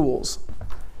simple tools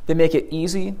that make it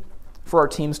easy for our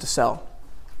teams to sell.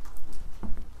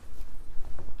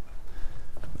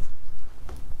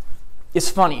 It's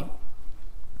funny.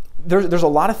 There's a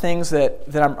lot of things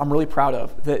that I'm really proud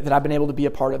of, that I've been able to be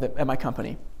a part of at my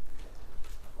company.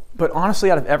 But honestly,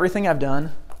 out of everything I've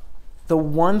done, the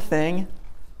one thing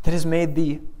that has made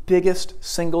the biggest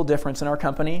single difference in our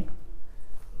company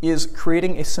is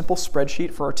creating a simple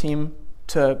spreadsheet for our team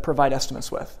to provide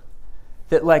estimates with.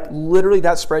 That, like, literally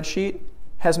that spreadsheet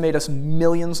has made us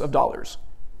millions of dollars.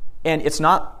 And it's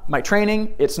not my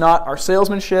training, it's not our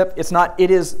salesmanship,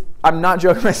 I'm not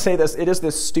joking when I say this, it is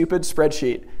this stupid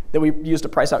spreadsheet that we use to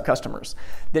price out customers.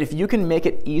 That if you can make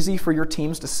it easy for your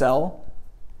teams to sell,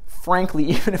 frankly,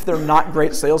 even if they're not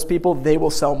great salespeople, they will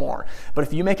sell more. But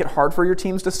if you make it hard for your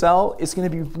teams to sell, it's going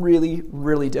to be really,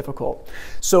 really difficult.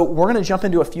 So we're going to jump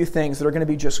into a few things that are going to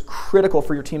be just critical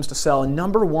for your teams to sell. And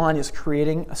number 1 is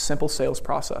creating a simple sales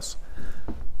process.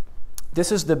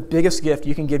 This is the biggest gift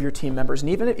you can give your team members. And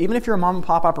even if you're a mom and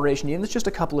pop operation, even if it's just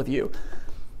a couple of you,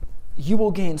 you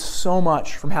will gain so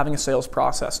much from having a sales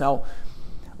process. Now,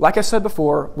 like I said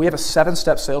before, we have a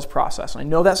 7-step sales process. And I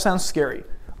know that sounds scary.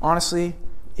 Honestly,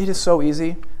 it is so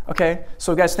easy. Okay,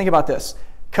 so guys, think about this.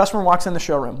 Customer walks in the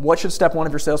showroom. What should step 1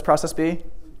 of your sales process be?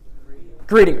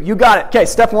 Greeting. You got it. Okay,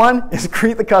 step 1 is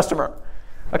greet the customer.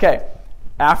 Okay,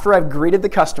 after I've greeted the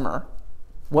customer,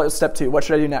 what's step 2? What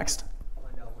should I do next?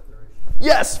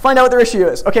 Yes, find out what their issue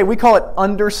is. Okay, we call it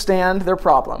understand their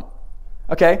problem.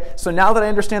 Okay, so now that I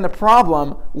understand the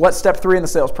problem, what's step 3 in the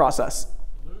sales process?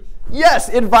 Solution. Yes,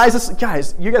 advise us.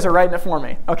 Guys, you guys are writing it for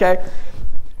me, okay?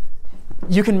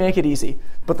 You can make it easy.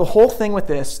 But the whole thing with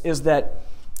this is that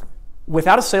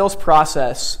without a sales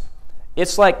process,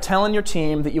 it's like telling your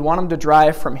team that you want them to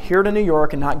drive from here to New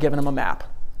York and not giving them a map.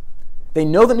 They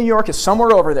know that New York is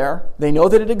somewhere over there. They know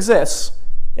that it exists.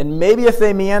 And maybe if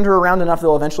they meander around enough,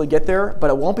 they'll eventually get there. But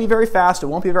it won't be very fast, it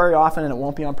won't be very often, and it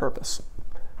won't be on purpose.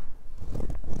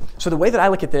 So the way that I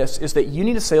look at this is that you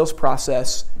need a sales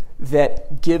process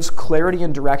that gives clarity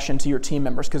and direction to your team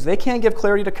members, because they can't give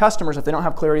clarity to customers if they don't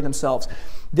have clarity themselves.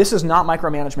 This is not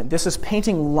micromanagement. This is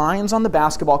painting lines on the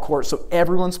basketball court so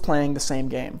everyone's playing the same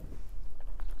game.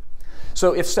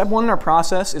 So if step 1 in our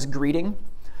process is greeting,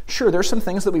 sure, there's some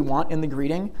things that we want in the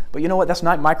greeting, but you know what? That's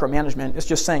not micromanagement. It's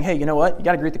just saying, hey, you know what? You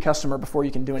got to greet the customer before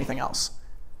you can do anything else.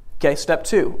 Okay, step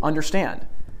 2, understand.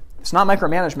 It's not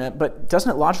micromanagement, but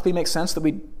doesn't it logically make sense that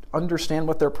we understand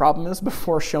what their problem is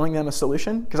before showing them a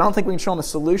solution? Because I don't think we can show them a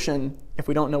solution if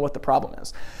we don't know what the problem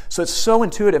is. So it's so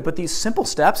intuitive, but these simple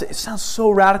steps, it sounds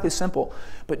so radically simple,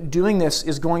 but doing this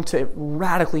is going to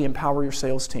radically empower your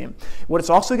sales team. What it's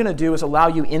also going to do is allow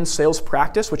you in sales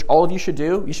practice, which all of you should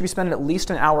do. You should be spending at least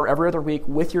an hour every other week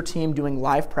with your team doing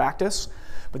live practice,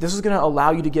 but this is going to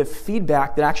allow you to give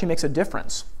feedback that actually makes a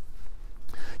difference.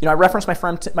 I referenced my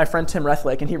friend Tim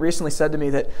Rethlake, and he recently said to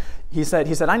me that he said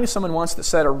I knew someone once that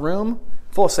said a room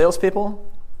full of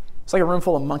salespeople, it's like a room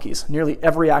full of monkeys. Nearly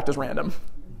every act is random.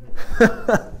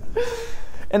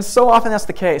 And so often that's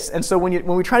the case. And so when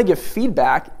we try to give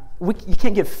feedback, you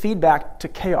can't give feedback to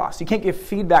chaos. You can't give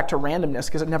feedback to randomness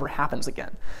because it never happens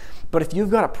again. But if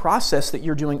you've got a process that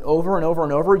you're doing over and over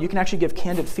and over, you can actually give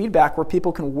candid feedback where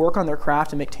people can work on their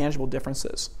craft and make tangible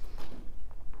differences.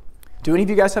 Do any of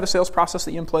you guys have a sales process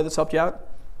that you employ that's helped you out?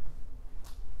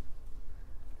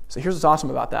 So here's what's awesome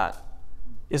about that,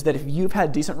 is that if you've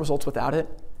had decent results without it,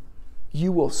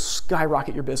 you will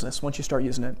skyrocket your business once you start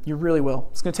using it. You really will.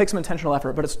 It's going to take some intentional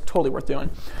effort, but it's totally worth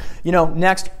doing.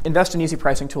 Next, invest in easy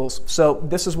pricing tools. So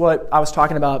this is what I was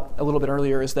talking about a little bit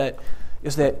earlier, is that,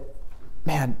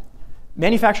 man,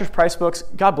 manufacturers' price books,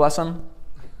 God bless them.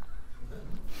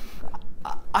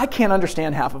 I can't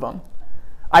understand half of them.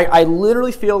 I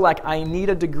literally feel like I need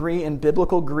a degree in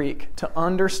biblical Greek to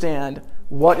understand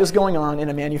what is going on in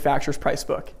a manufacturer's price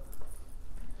book.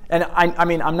 And I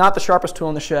mean, I'm not the sharpest tool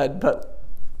in the shed, but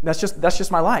that's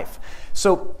just my life.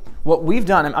 So what we've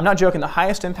done, I'm not joking, the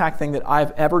highest impact thing that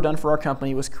I've ever done for our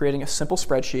company was creating a simple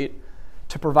spreadsheet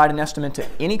to provide an estimate to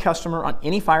any customer on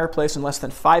any fireplace in less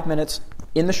than 5 minutes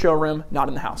in the showroom, not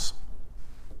in the house.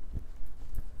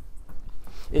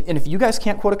 And if you guys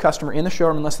can't quote a customer in the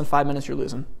showroom in less than 5 minutes, you're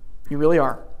losing. You really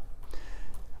are.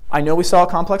 I know we sell a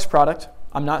complex product.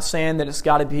 I'm not saying that it's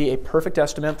got to be a perfect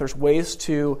estimate. There's ways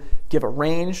to give a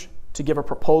range, to give a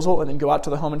proposal, and then go out to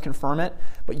the home and confirm it.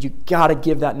 But you got to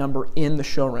give that number in the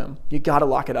showroom. You got to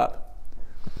lock it up.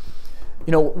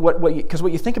 Because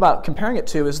what you think about comparing it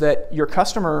to is that your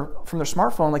customer from their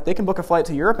smartphone, like they can book a flight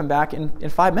to Europe and back in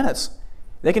 5 minutes.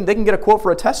 They can get a quote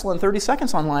for a Tesla in 30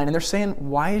 seconds online, and they're saying,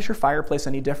 why is your fireplace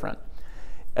any different?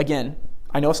 Again,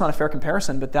 I know it's not a fair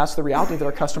comparison, but that's the reality that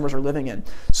our customers are living in.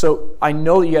 So I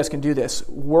know that you guys can do this.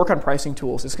 Work on pricing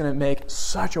tools. It's going to make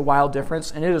such a wild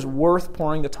difference, and it is worth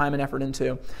pouring the time and effort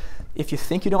into. If you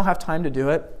think you don't have time to do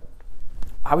it,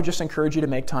 I would just encourage you to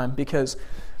make time, because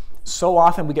so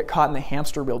often we get caught in the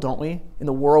hamster wheel, don't we? In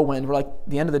the whirlwind, where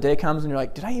the end of the day comes and you're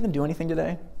like, did I even do anything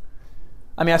today?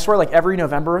 I mean, I swear, every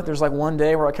November, there's one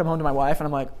day where I come home to my wife and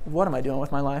I'm like, what am I doing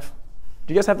with my life?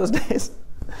 Do you guys have those days?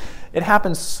 It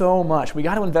happens so much. We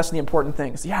got to invest in the important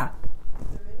things. Yeah.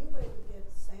 Is there any way to get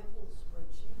sample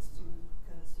spreadsheets to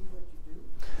kind of see what you do?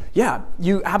 Yeah,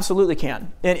 you absolutely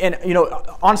can. And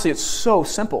honestly, it's so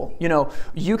simple.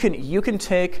 You can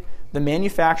take the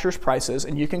manufacturer's prices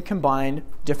and you can combine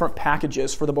different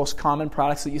packages for the most common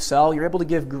products that you sell. You're able to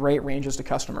give great ranges to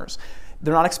customers.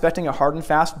 They're not expecting a hard and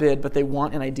fast bid, but they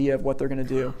want an idea of what they're going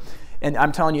to do. And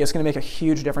I'm telling you, it's going to make a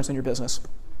huge difference in your business.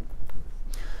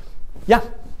 Yeah. I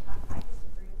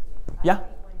disagree with you. Yeah. I think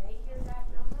when they hear that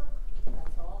number,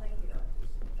 that's all they hear.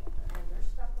 And they're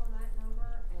stuck on that number,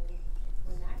 and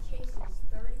when that chase is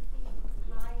 30 feet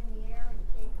high in the air and you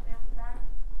can't come out the back,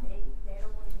 they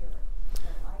don't want to hear it. So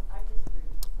I disagree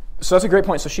with you. So that's a great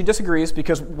point. So she disagrees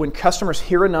because when customers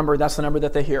hear a number, that's the number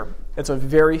that they hear. It's a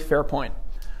very fair point.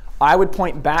 I would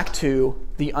point back to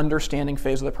the understanding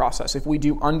phase of the process. If we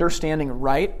do understanding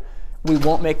right, we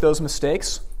won't make those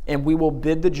mistakes, and we will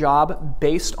bid the job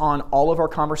based on all of our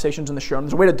conversations in the show. And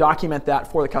there's a way to document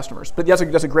that for the customers. But that's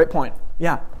a great point.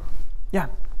 Yeah. Yeah.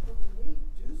 Well, we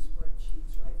do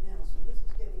spreadsheets right now, so this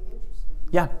is getting interesting.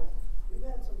 Yeah. We've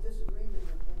had some disagreement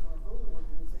in our own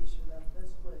organization about the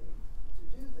best way to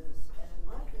do this, and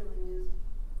my feeling is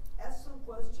ask some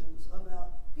questions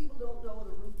about people don't know what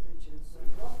a roof pitch is. So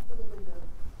walk through the window,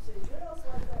 say, is your house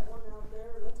like that one out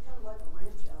there? That's kind of like a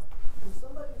ranch house. And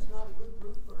somebody who's not a good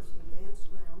roof person dance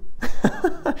around.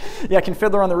 Yeah, can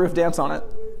Fiddler on the Roof dance on it?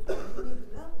 You need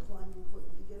the mountain climbing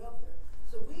equipment to get up there.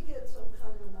 So we get some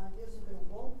kind of an idea, so there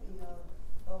won't be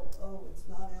it's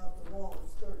not out the wall,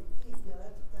 it's 30 feet. Yeah,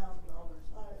 that's $1,000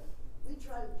 higher. We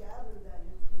try to gather that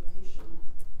information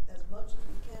as much as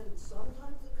we can, and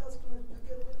sometimes the customers do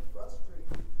get a little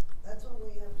frustrated. That's when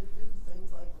we have to do things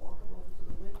like walk them over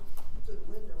to the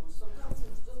window. Sometimes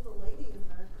it's just a lady in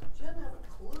there. She doesn't have a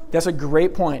clue. That's a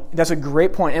great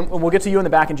point. And we'll get to you in the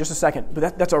back in just a second.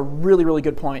 But that's a really, really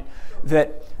good point.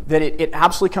 That it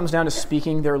absolutely comes down to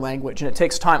speaking their language, and it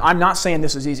takes time. I'm not saying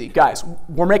this is easy. Guys,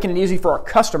 we're making it easy for our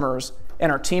customers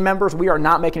and our team members. We are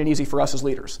not making it easy for us as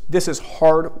leaders. This is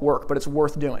hard work, but it's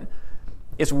worth doing.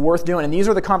 It's worth doing. And these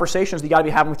are the conversations that you got to be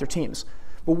having with your teams.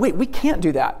 Well, wait, we can't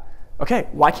do that. Okay,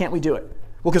 why can't we do it?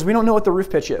 Well, because we don't know what the roof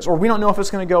pitch is, or we don't know if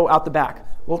it's going to go out the back.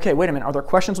 Well, okay, wait a minute. Are there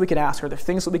questions we could ask? Are there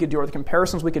things that we could do? Are there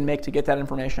comparisons we can make to get that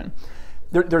information?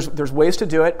 There's ways to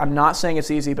do it. I'm not saying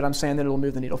it's easy, but I'm saying that it'll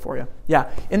move the needle for you.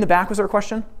 Yeah. In the back, was there a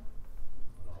question?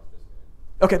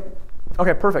 Okay,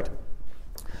 perfect.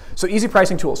 So easy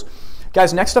pricing tools.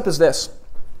 Guys, next up is this.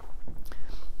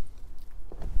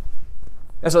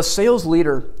 As a sales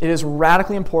leader, it is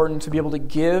radically important to be able to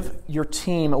give your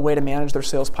team a way to manage their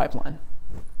sales pipeline.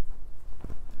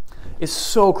 It's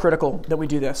so critical that we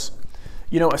do this.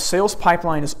 You know, a sales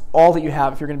pipeline is all that you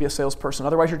have if you're going to be a salesperson.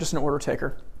 Otherwise, you're just an order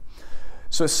taker.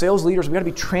 So as sales leaders, we got to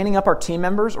be training up our team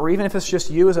members, or even if it's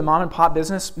just you as a mom and pop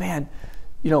business, man,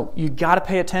 you know, you got to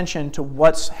pay attention to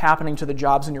what's happening to the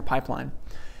jobs in your pipeline.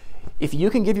 If you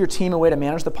can give your team a way to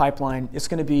manage the pipeline, it's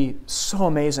going to be so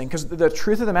amazing. Because the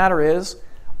truth of the matter is,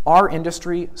 our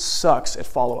industry sucks at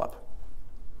follow-up.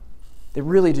 They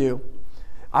really do.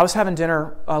 I was having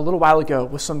dinner a little while ago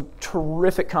with some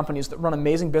terrific companies that run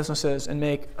amazing businesses and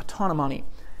make a ton of money.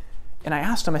 And I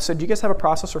asked them, I said, do you guys have a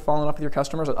process for following up with your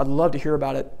customers? I'd love to hear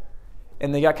about it.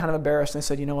 And they got kind of embarrassed. And they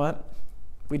said, you know what?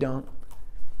 We don't.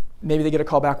 Maybe they get a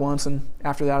call back once, and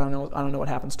after that, I don't know what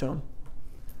happens to them.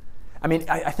 I mean,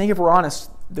 I think if we're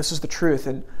honest, this is the truth.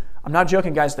 And I'm not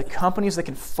joking, guys. The companies that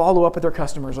can follow up with their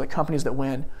customers are the companies that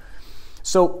win.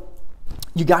 So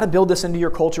you got to build this into your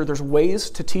culture. There's ways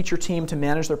to teach your team to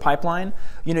manage their pipeline.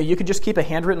 You know, you could just keep a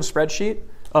handwritten spreadsheet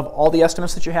of all the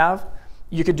estimates that you have.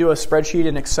 You could do a spreadsheet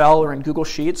in Excel or in Google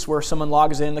Sheets where someone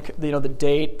logs in the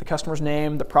date, the customer's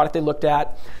name, the product they looked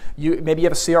at. Maybe you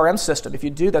have a CRM system. If you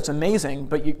do, that's amazing,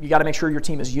 but you got to make sure your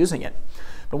team is using it.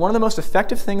 But one of the most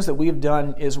effective things that we've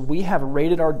done is we have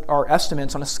rated our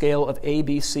estimates on a scale of A,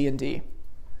 B, C, and D.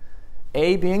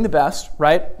 A being the best,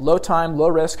 right? Low time, low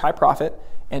risk, high profit,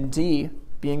 and D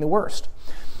being the worst.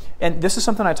 And this is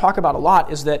something I talk about a lot,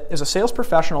 is that as a sales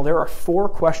professional, there are 4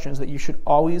 questions that you should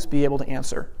always be able to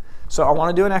answer. So I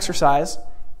want to do an exercise,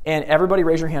 and everybody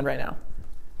raise your hand right now.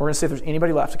 We're going to see if there's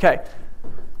anybody left. Okay,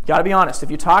 got to be honest.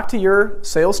 If you talk to your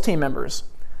sales team members,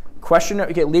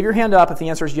 leave your hand up if the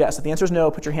answer is yes. If the answer is no,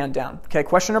 put your hand down. Okay,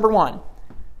 question number 1.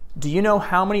 Do you know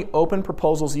how many open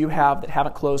proposals you have that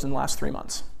haven't closed in the last 3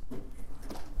 months?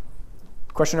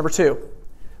 Question number 2.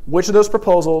 Which of those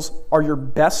proposals are your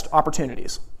best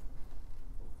opportunities?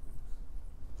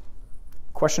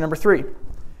 Question number 3.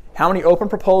 How many open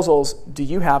proposals do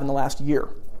you have in the last year?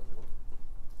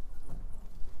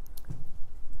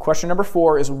 Question number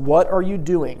 4 is, what are you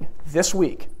doing this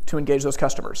week to engage those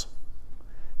customers?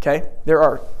 Okay, there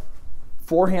are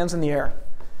 4 hands in the air.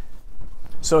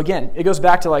 So again, it goes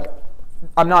back to, like,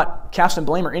 I'm not casting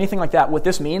blame or anything like that. What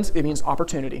this means, it means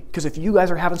opportunity. Because if you guys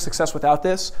are having success without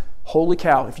this, holy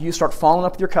cow, if you start following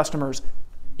up with your customers,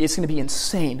 it's going to be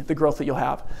insane, the growth that you'll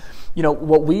have. You know,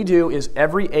 what we do is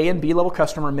every A and B level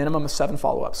customer, minimum of 7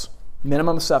 follow-ups.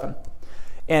 Minimum of 7.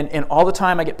 And all the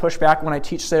time I get pushback when I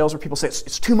teach sales where people say,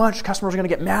 it's too much, customers are going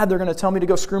to get mad, they're going to tell me to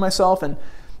go screw myself, and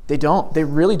they don't. They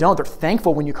really don't. They're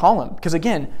thankful when you call them because,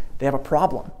 again, they have a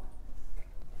problem.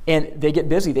 And they get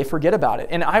busy. They forget about it.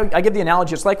 And I give the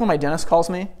analogy, it's like when my dentist calls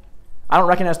me. I don't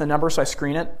recognize the number, so I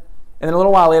screen it. And then a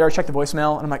little while later, I check the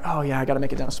voicemail, and I'm like, oh, yeah, I got to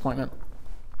make a dentist appointment.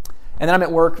 And then I'm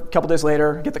at work a couple days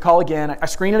later, get the call again. I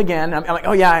screen it again. I'm like,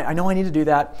 oh, yeah, I know I need to do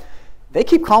that. They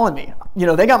keep calling me. You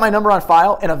know, they got my number on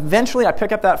file, and eventually I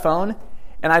pick up that phone,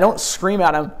 and I don't scream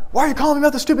at them, why are you calling me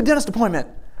about the stupid dentist appointment?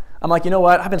 I'm like, you know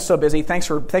what? I've been so busy. Thanks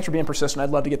for being persistent. I'd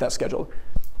love to get that scheduled.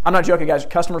 I'm not joking, guys.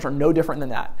 Customers are no different than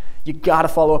that. You got to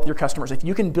follow up with your customers. If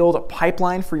you can build a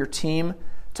pipeline for your team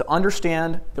to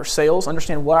understand their sales,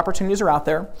 understand what opportunities are out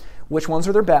there, which ones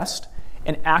are their best,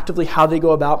 and actively how they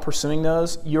go about pursuing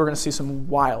those, you're going to see some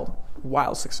wild,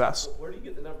 wild success. Where do you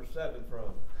get the number 7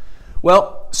 from?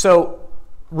 Well, so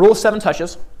rule of 7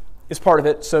 touches is part of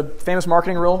it. So famous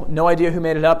marketing rule, no idea who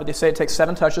made it up, but they say it takes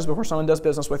 7 touches before someone does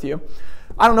business with you.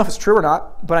 I don't know if it's true or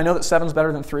not, but I know that 7 is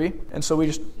better than 3, and so we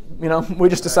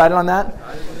just decided on that.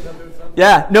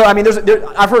 Yeah, no, I mean,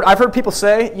 I've heard people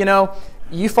say,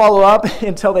 you follow up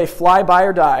until they fly by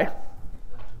or die.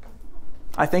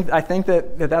 I think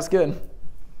that's good.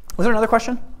 Was there another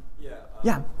question? Yeah.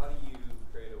 Yeah. How do you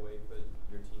create a way for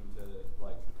your team to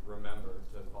remember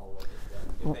to follow up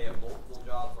with them if they have multiple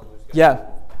jobs on their schedule? Yeah.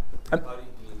 How are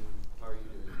you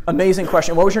doing? Amazing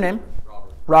question. What was your name?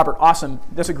 Robert, awesome.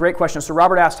 That's a great question. So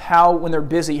Robert asked how, when they're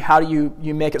busy, how do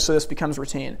you make it so this becomes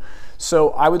routine?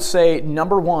 So I would say,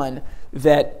 number 1,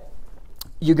 that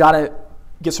you got to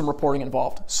get some reporting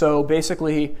involved. So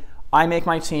basically, I make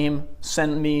my team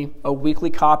send me a weekly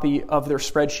copy of their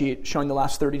spreadsheet showing the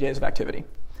last 30 days of activity.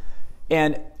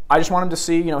 And I just want them to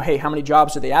see, hey, how many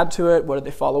jobs did they add to it? What did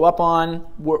they follow up on?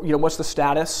 What's the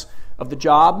status of the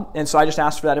job? And so I just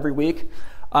ask for that every week.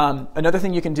 Another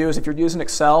thing you can do is if you're using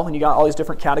Excel and you got all these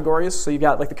different categories, so you've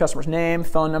got the customer's name,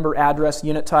 phone number, address,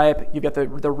 unit type, you've got the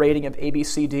rating of A, B,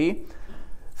 C, D,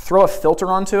 throw a filter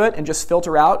onto it and just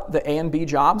filter out the A and B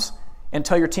jobs. and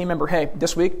tell your team member, hey,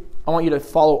 this week, I want you to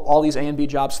follow all these A and B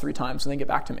jobs 3 times and then get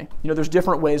back to me. There's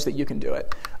different ways that you can do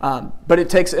it. But it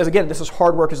takes, again, this is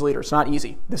hard work as a leader. It's not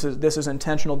easy. This is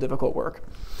intentional, difficult work.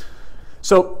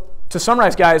 So to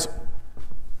summarize, guys,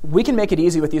 we can make it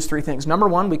easy with these 3 things. Number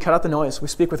 1, we cut out the noise. We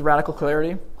speak with radical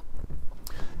clarity.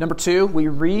 Number 2, we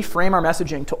reframe our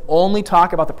messaging to only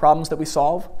talk about the problems that we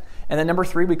solve. And then number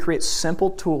 3, we create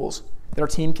simple tools that our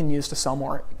team can use to sell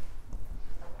more.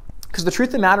 Because the truth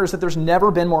of the matter is that there's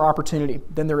never been more opportunity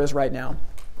than there is right now.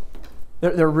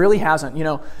 There really hasn't.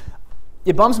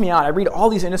 It bums me out. I read all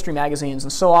these industry magazines,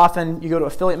 and so often you go to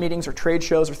affiliate meetings or trade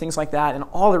shows or things like that, and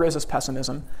all there is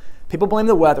pessimism. People blame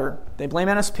the weather. They blame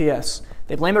NSPS.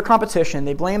 They blame their competition.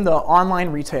 They blame the online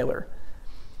retailer.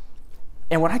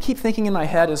 And what I keep thinking in my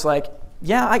head is like,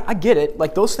 yeah, I get it.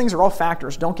 Like, those things are all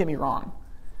factors. Don't get me wrong.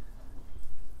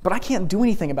 But I can't do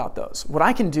anything about those. What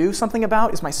I can do something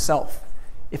about is myself.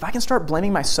 If I can start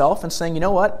blaming myself and saying, you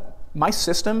know what, my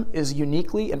system is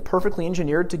uniquely and perfectly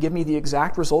engineered to give me the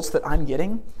exact results that I'm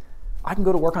getting, I can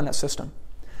go to work on that system.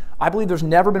 I believe there's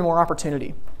never been more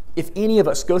opportunity. If any of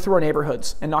us go through our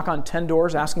neighborhoods and knock on 10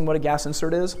 doors asking what a gas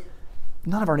insert is,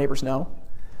 none of our neighbors know.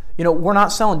 We're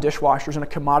not selling dishwashers in a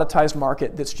commoditized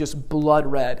market that's just blood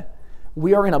red.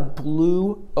 We are in a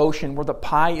blue ocean where the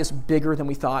pie is bigger than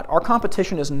we thought. Our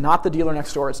competition is not the dealer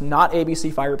next door. It's not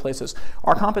ABC fireplaces.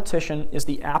 Our competition is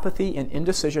the apathy and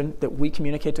indecision that we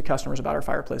communicate to customers about our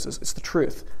fireplaces. It's the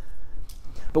truth.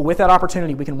 But with that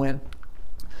opportunity, we can win.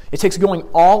 It takes going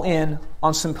all in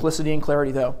on simplicity and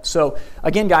clarity, though. So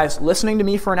again, guys, listening to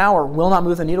me for an hour will not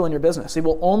move the needle in your business. It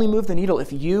will only move the needle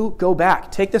if you go back,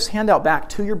 take this handout back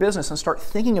to your business and start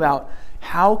thinking about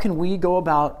how can we go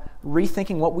about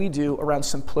rethinking what we do around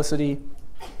simplicity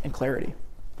and clarity.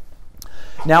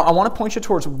 Now, I want to point you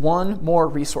towards one more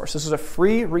resource. This is a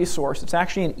free resource. It's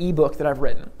actually an ebook that I've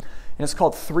written. And it's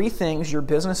called 3 Things Your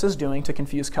Business is Doing to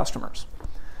Confuse Customers.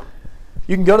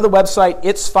 You can go to the website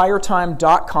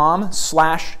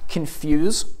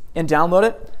itsfiretime.com/confuse and download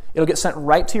it. It'll get sent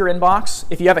right to your inbox.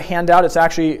 If you have a handout, it's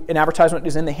actually an advertisement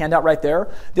is in the handout right there.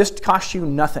 This costs you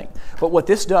nothing. But what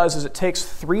this does is it takes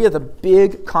 3 of the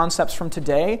big concepts from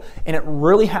today and it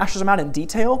really hashes them out in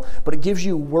detail, but it gives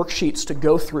you worksheets to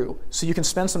go through so you can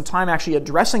spend some time actually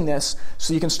addressing this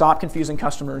so you can stop confusing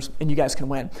customers and you guys can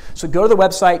win. So go to the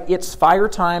website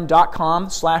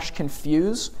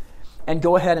itsfiretime.com/confuse and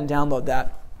go ahead and download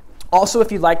that. Also,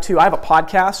 if you'd like to, I have a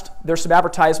podcast. There's some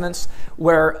advertisements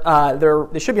where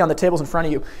they should be on the tables in front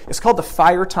of you. It's called the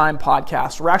Fire Time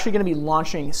Podcast. We're actually going to be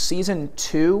launching Season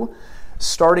 2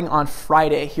 starting on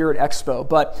Friday here at Expo.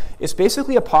 But it's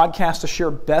basically a podcast to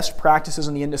share best practices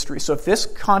in the industry. So if this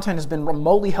content has been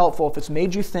remotely helpful, if it's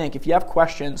made you think, if you have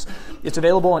questions, it's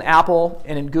available in Apple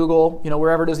and in Google,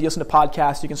 wherever it is you listen to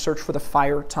podcasts, you can search for the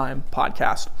Fire Time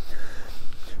Podcast.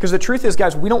 Because the truth is,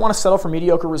 guys, we don't want to settle for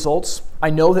mediocre results.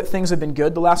 I know that things have been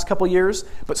good the last couple years,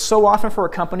 but so often for a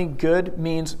company, good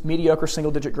means mediocre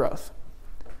single-digit growth.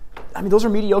 I mean, those are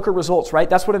mediocre results, right?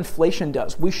 That's what inflation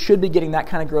does. We should be getting that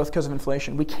kind of growth because of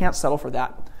inflation. We can't settle for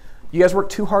that. You guys work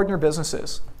too hard in your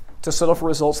businesses to settle for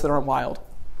results that aren't wild.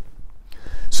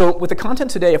 So with the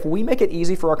content today, if we make it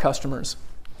easy for our customers,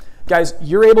 guys,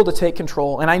 you're able to take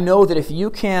control. And I know that if you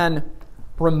can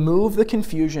remove the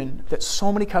confusion that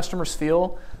so many customers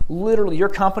feel, literally your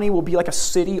company will be like a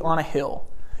city on a hill.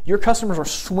 Your customers are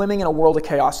swimming in a world of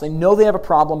chaos. They know they have a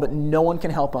problem, but no one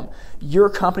can help them. Your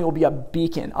company will be a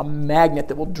beacon, a magnet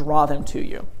that will draw them to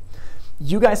you.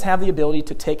 You guys have the ability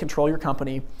to take control of your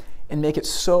company and make it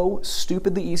so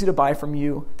stupidly easy to buy from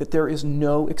you that there is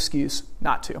no excuse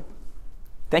not to.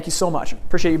 Thank you so much.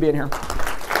 Appreciate you being here.